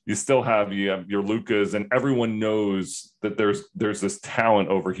that, you have your Lucas, and everyone knows that there's this talent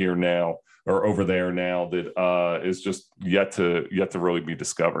over here now, or over there now, that is just yet to really be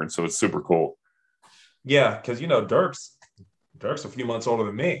discovered. So it's super cool. Yeah, because Dirk's a few months older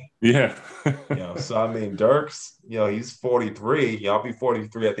than me. Yeah. So I mean, Dirk's, he's 43. I'll be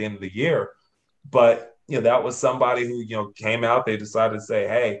 43 at the end of the year. But that was somebody who came out. They decided to say,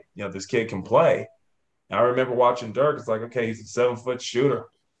 hey, this kid can play. And I remember watching Dirk. It's like, okay, he's a 7-foot shooter.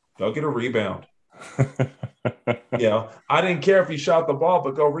 Go get a rebound. I didn't care if he shot the ball,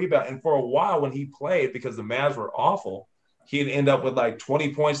 but go rebound. And for a while, when he played, because the Mavs were awful, he'd end up with like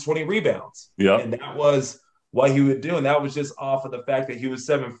 20 points, 20 rebounds. Yeah. And that was what he would do. And that was just off of the fact that he was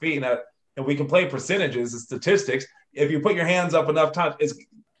 7 feet. And we can play percentages and statistics. If you put your hands up enough times,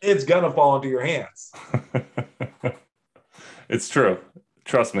 it's going to fall into your hands. It's true.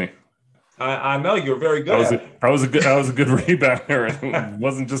 Trust me. I know you're very good. I was a good rebounder. It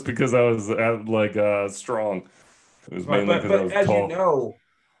wasn't just because I was strong. It was mainly because I was as tall. You know,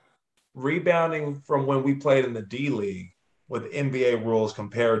 rebounding from when we played in the D League with NBA rules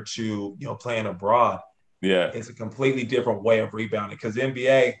compared to playing abroad, it's a completely different way of rebounding. Because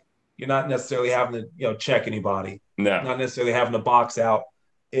NBA, you're not necessarily having to check anybody. No, not necessarily having to box out.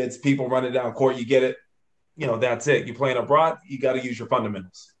 It's people running down court. You get it. That's it. You're playing abroad. You got to use your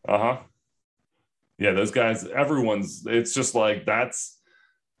fundamentals. Yeah, those guys. It's just like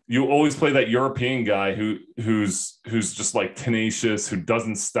you always play that European guy who's just like tenacious, who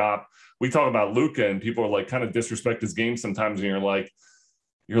doesn't stop. We talk about Luka, and people are like kind of disrespect his game sometimes, and you're like,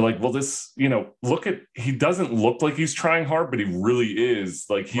 well, this, he doesn't look like he's trying hard, but he really is.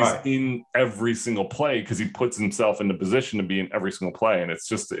 Like, he's in every single play because he puts himself in the position to be in every single play. And it's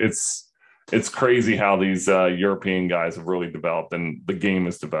just, it's crazy how these European guys have really developed, and the game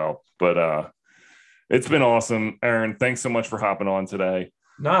has developed. But it's been awesome. Erron, thanks so much for hopping on today.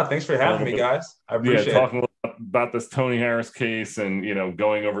 No, thanks for having me, guys. I appreciate it. Talking about this Tony Harris case, and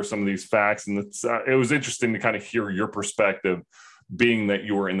going over some of these facts, and it was interesting to kind of hear your perspective, being that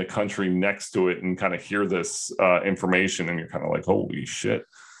you were in the country next to it, and kind of hear this information, and you're kind of like, holy shit,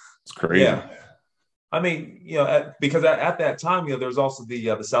 it's crazy. Yeah, I mean, because at that time, there was also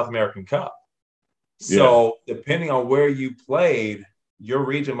the South American Cup. So depending on where you played, your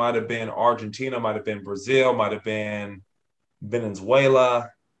region might have been Argentina, might have been Brazil, might have been Venezuela.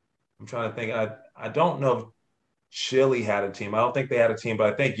 I'm trying to think. I don't know if Chile had a team. I don't think they had a team,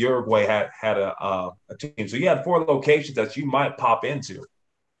 but I think Uruguay had a team. So you had 4 locations that you might pop into.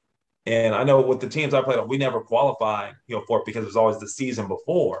 And I know with the teams I played on, we never qualified, for it because it was always the season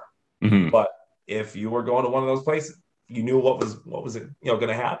before. Mm-hmm. But if you were going to one of those places, you knew what was going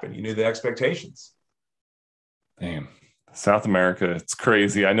to happen. You knew the expectations. Damn. South America, it's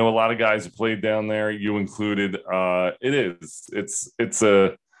crazy. I know a lot of guys who played down there, you included. It's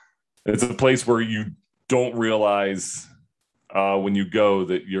a place where you don't realize when you go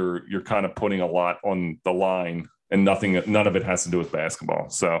that you're kind of putting a lot on the line, and none of it has to do with basketball.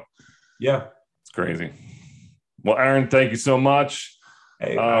 So yeah, it's crazy. Well, Erron, thank you so much.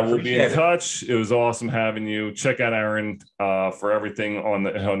 Hey, we'll be in touch. It was awesome having you. Check out Erron for everything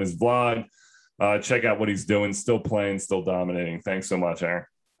on his vlog. Check out what he's doing. Still playing, still dominating. Thanks so much, Erron.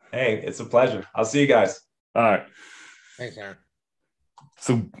 Hey, it's a pleasure. I'll see you guys. All right. Thanks, Erron.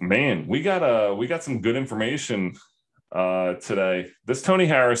 So, man, we got some good information today. This Tony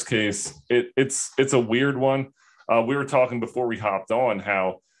Harris case, it's a weird one. We were talking before we hopped on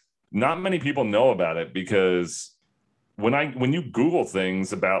how not many people know about it, because when you Google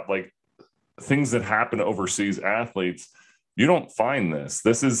things about like things that happen to overseas athletes, you don't find this.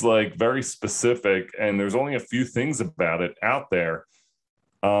 This is like very specific, and there's only a few things about it out there.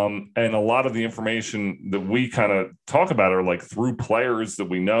 And a lot of the information that we kind of talk about are like through players that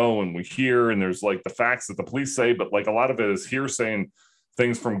we know and we hear, and there's like the facts that the police say, but like a lot of it is hearsay and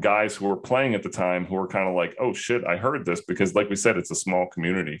things from guys who were playing at the time who were kind of like, oh shit, I heard this, because like we said, it's a small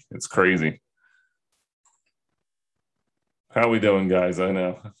community. It's crazy. How we doing, guys? I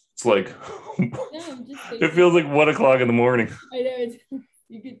know it's like it feels like 1 o'clock in the morning. I know,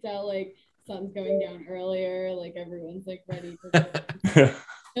 you could tell like sun's going down earlier, like everyone's like ready for bed.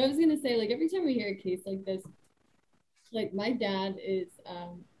 I was gonna say, like, every time we hear a case like this, like my dad is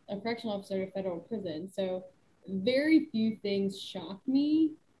a correctional officer at a federal prison, so very few things shock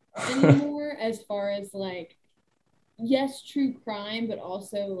me anymore as far as like, yes, true crime, but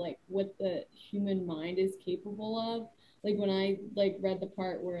also like what the human mind is capable of. Like when I like read the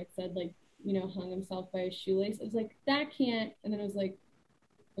part where it said like, you know, hung himself by his shoelace, I was like, that can't. And then I was like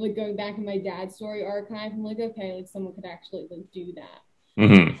going back in my dad's story archive, I'm like, okay, like someone could actually like do that.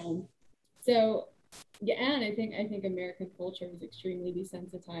 So yeah, and I think American culture is extremely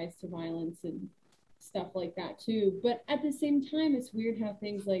desensitized to violence and stuff like that too. But at the same time, it's weird how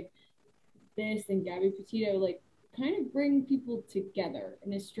things like this and Gabby Petito like kind of bring people together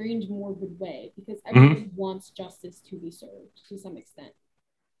in a strange, morbid way because everybody wants justice to be served to some extent.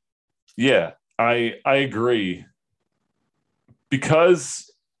 Yeah, I agree.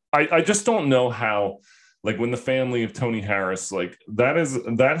 Because I just don't know how, like when the family of Tony Harris, like that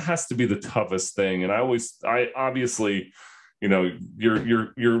has to be the toughest thing. And I obviously, you know,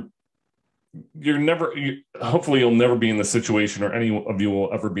 you're never, hopefully you'll never be in the situation, or any of you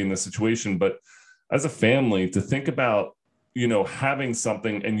will ever be in this situation. But as a family, to think about, you know, having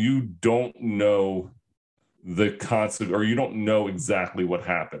something and you don't know the concept, or you don't know exactly what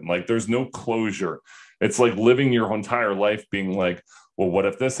happened. Like there's no closure. It's like living your entire life being like, well, what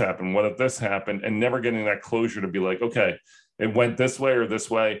if this happened? What if this happened? And never getting that closure to be like, okay, it went this way or this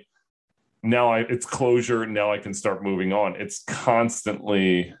way. Now it's closure. Now I can start moving on. It's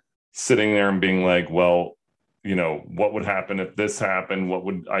constantly sitting there and being like, well, you know, what would happen if this happened? What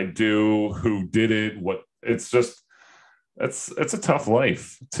would I do? Who did it? What? It's just, it's a tough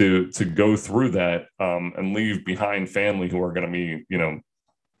life to go through that and leave behind family who are going to be, you know,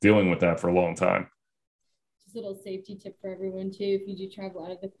 dealing with that for a long time. Just a little safety tip for everyone too. If you do travel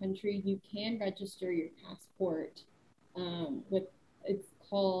out of the country, you can register your passport with, it's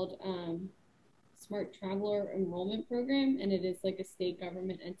called Smart Traveler Enrollment Program, and it is like a state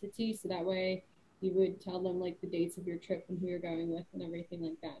government entity. So that way you would tell them like the dates of your trip and who you're going with and everything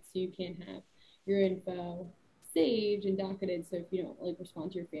like that. So you can have your info saved and docketed. So if you don't like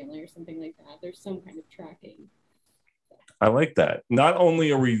respond to your family or something like that, there's some kind of tracking. I like that. Not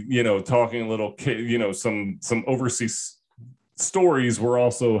only are we, you know, talking a little, you know, some overseas stories, we're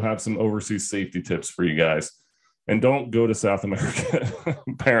also have some overseas safety tips for you guys. And don't go to South America.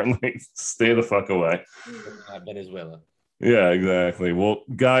 Apparently, stay the fuck away. Venezuela. Yeah, exactly. Well,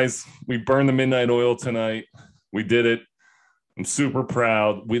 guys, we burned the midnight oil tonight. We did it. I'm super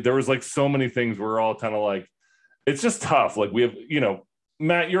proud. There was like so many things we're all kind of like, it's just tough. Like we have, you know,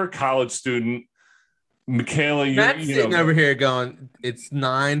 Matt, you're a college student. Michela, Matt's sitting over here going, it's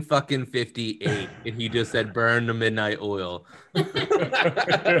 9:58, and he just said burn the midnight oil. I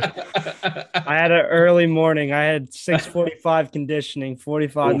had an early morning. I had 6:45 conditioning,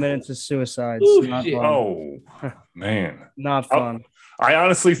 45 minutes of suicides. Oh man, not fun. I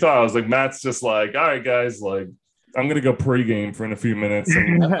honestly thought, I was like, Matt's just like, all right, guys, like I'm gonna go pregame for in a few minutes.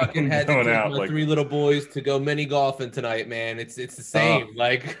 And I fucking had to take my like 3 little boys to go mini golfing tonight, man. It's the same.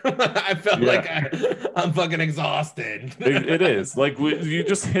 Like I felt like I'm fucking exhausted. It is like you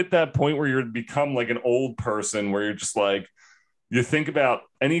just hit that point where you become like an old person, where you're just like, you think about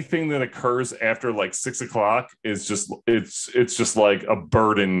anything that occurs after like 6 o'clock is just it's just like a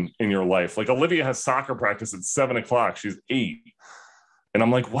burden in your life. Like Olivia has soccer practice at 7 o'clock. She's 8. And I'm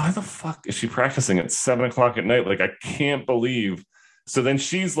like, why the fuck is she practicing at 7 o'clock at night? Like, I can't believe. So then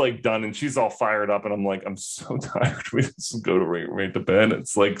she's like done and she's all fired up. And I'm like, I'm so tired. We just go to right to bed.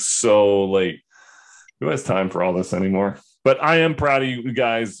 It's like so late. Who has time for all this anymore? But I am proud of you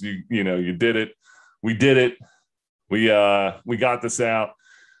guys. You know, you did it. We did it. We got this out.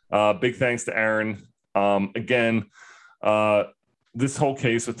 Big thanks to Erron. Again, this whole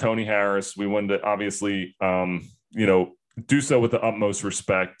case with Tony Harris, we wanted to obviously, you know, do so with the utmost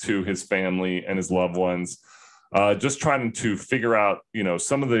respect to his family and his loved ones. Just trying to figure out, you know,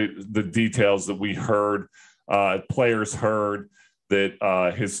 some of the details that we heard, players heard that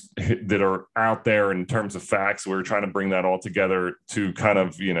that are out there in terms of facts. We're trying to bring that all together to kind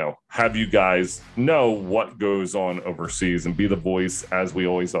of, you know, have you guys know what goes on overseas and be the voice, as we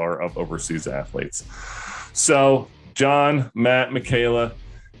always are, of overseas athletes. So, John, Matt, Michela,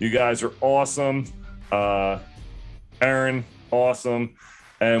 you guys are awesome. Erron, awesome.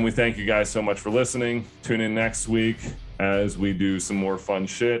 And we thank you guys so much for listening. Tune in next week as we do some more fun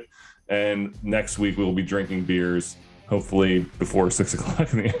shit. And next week we'll be drinking beers, hopefully before 6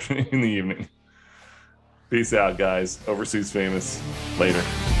 o'clock in the evening. Peace out, guys. Overseas Famous. Later.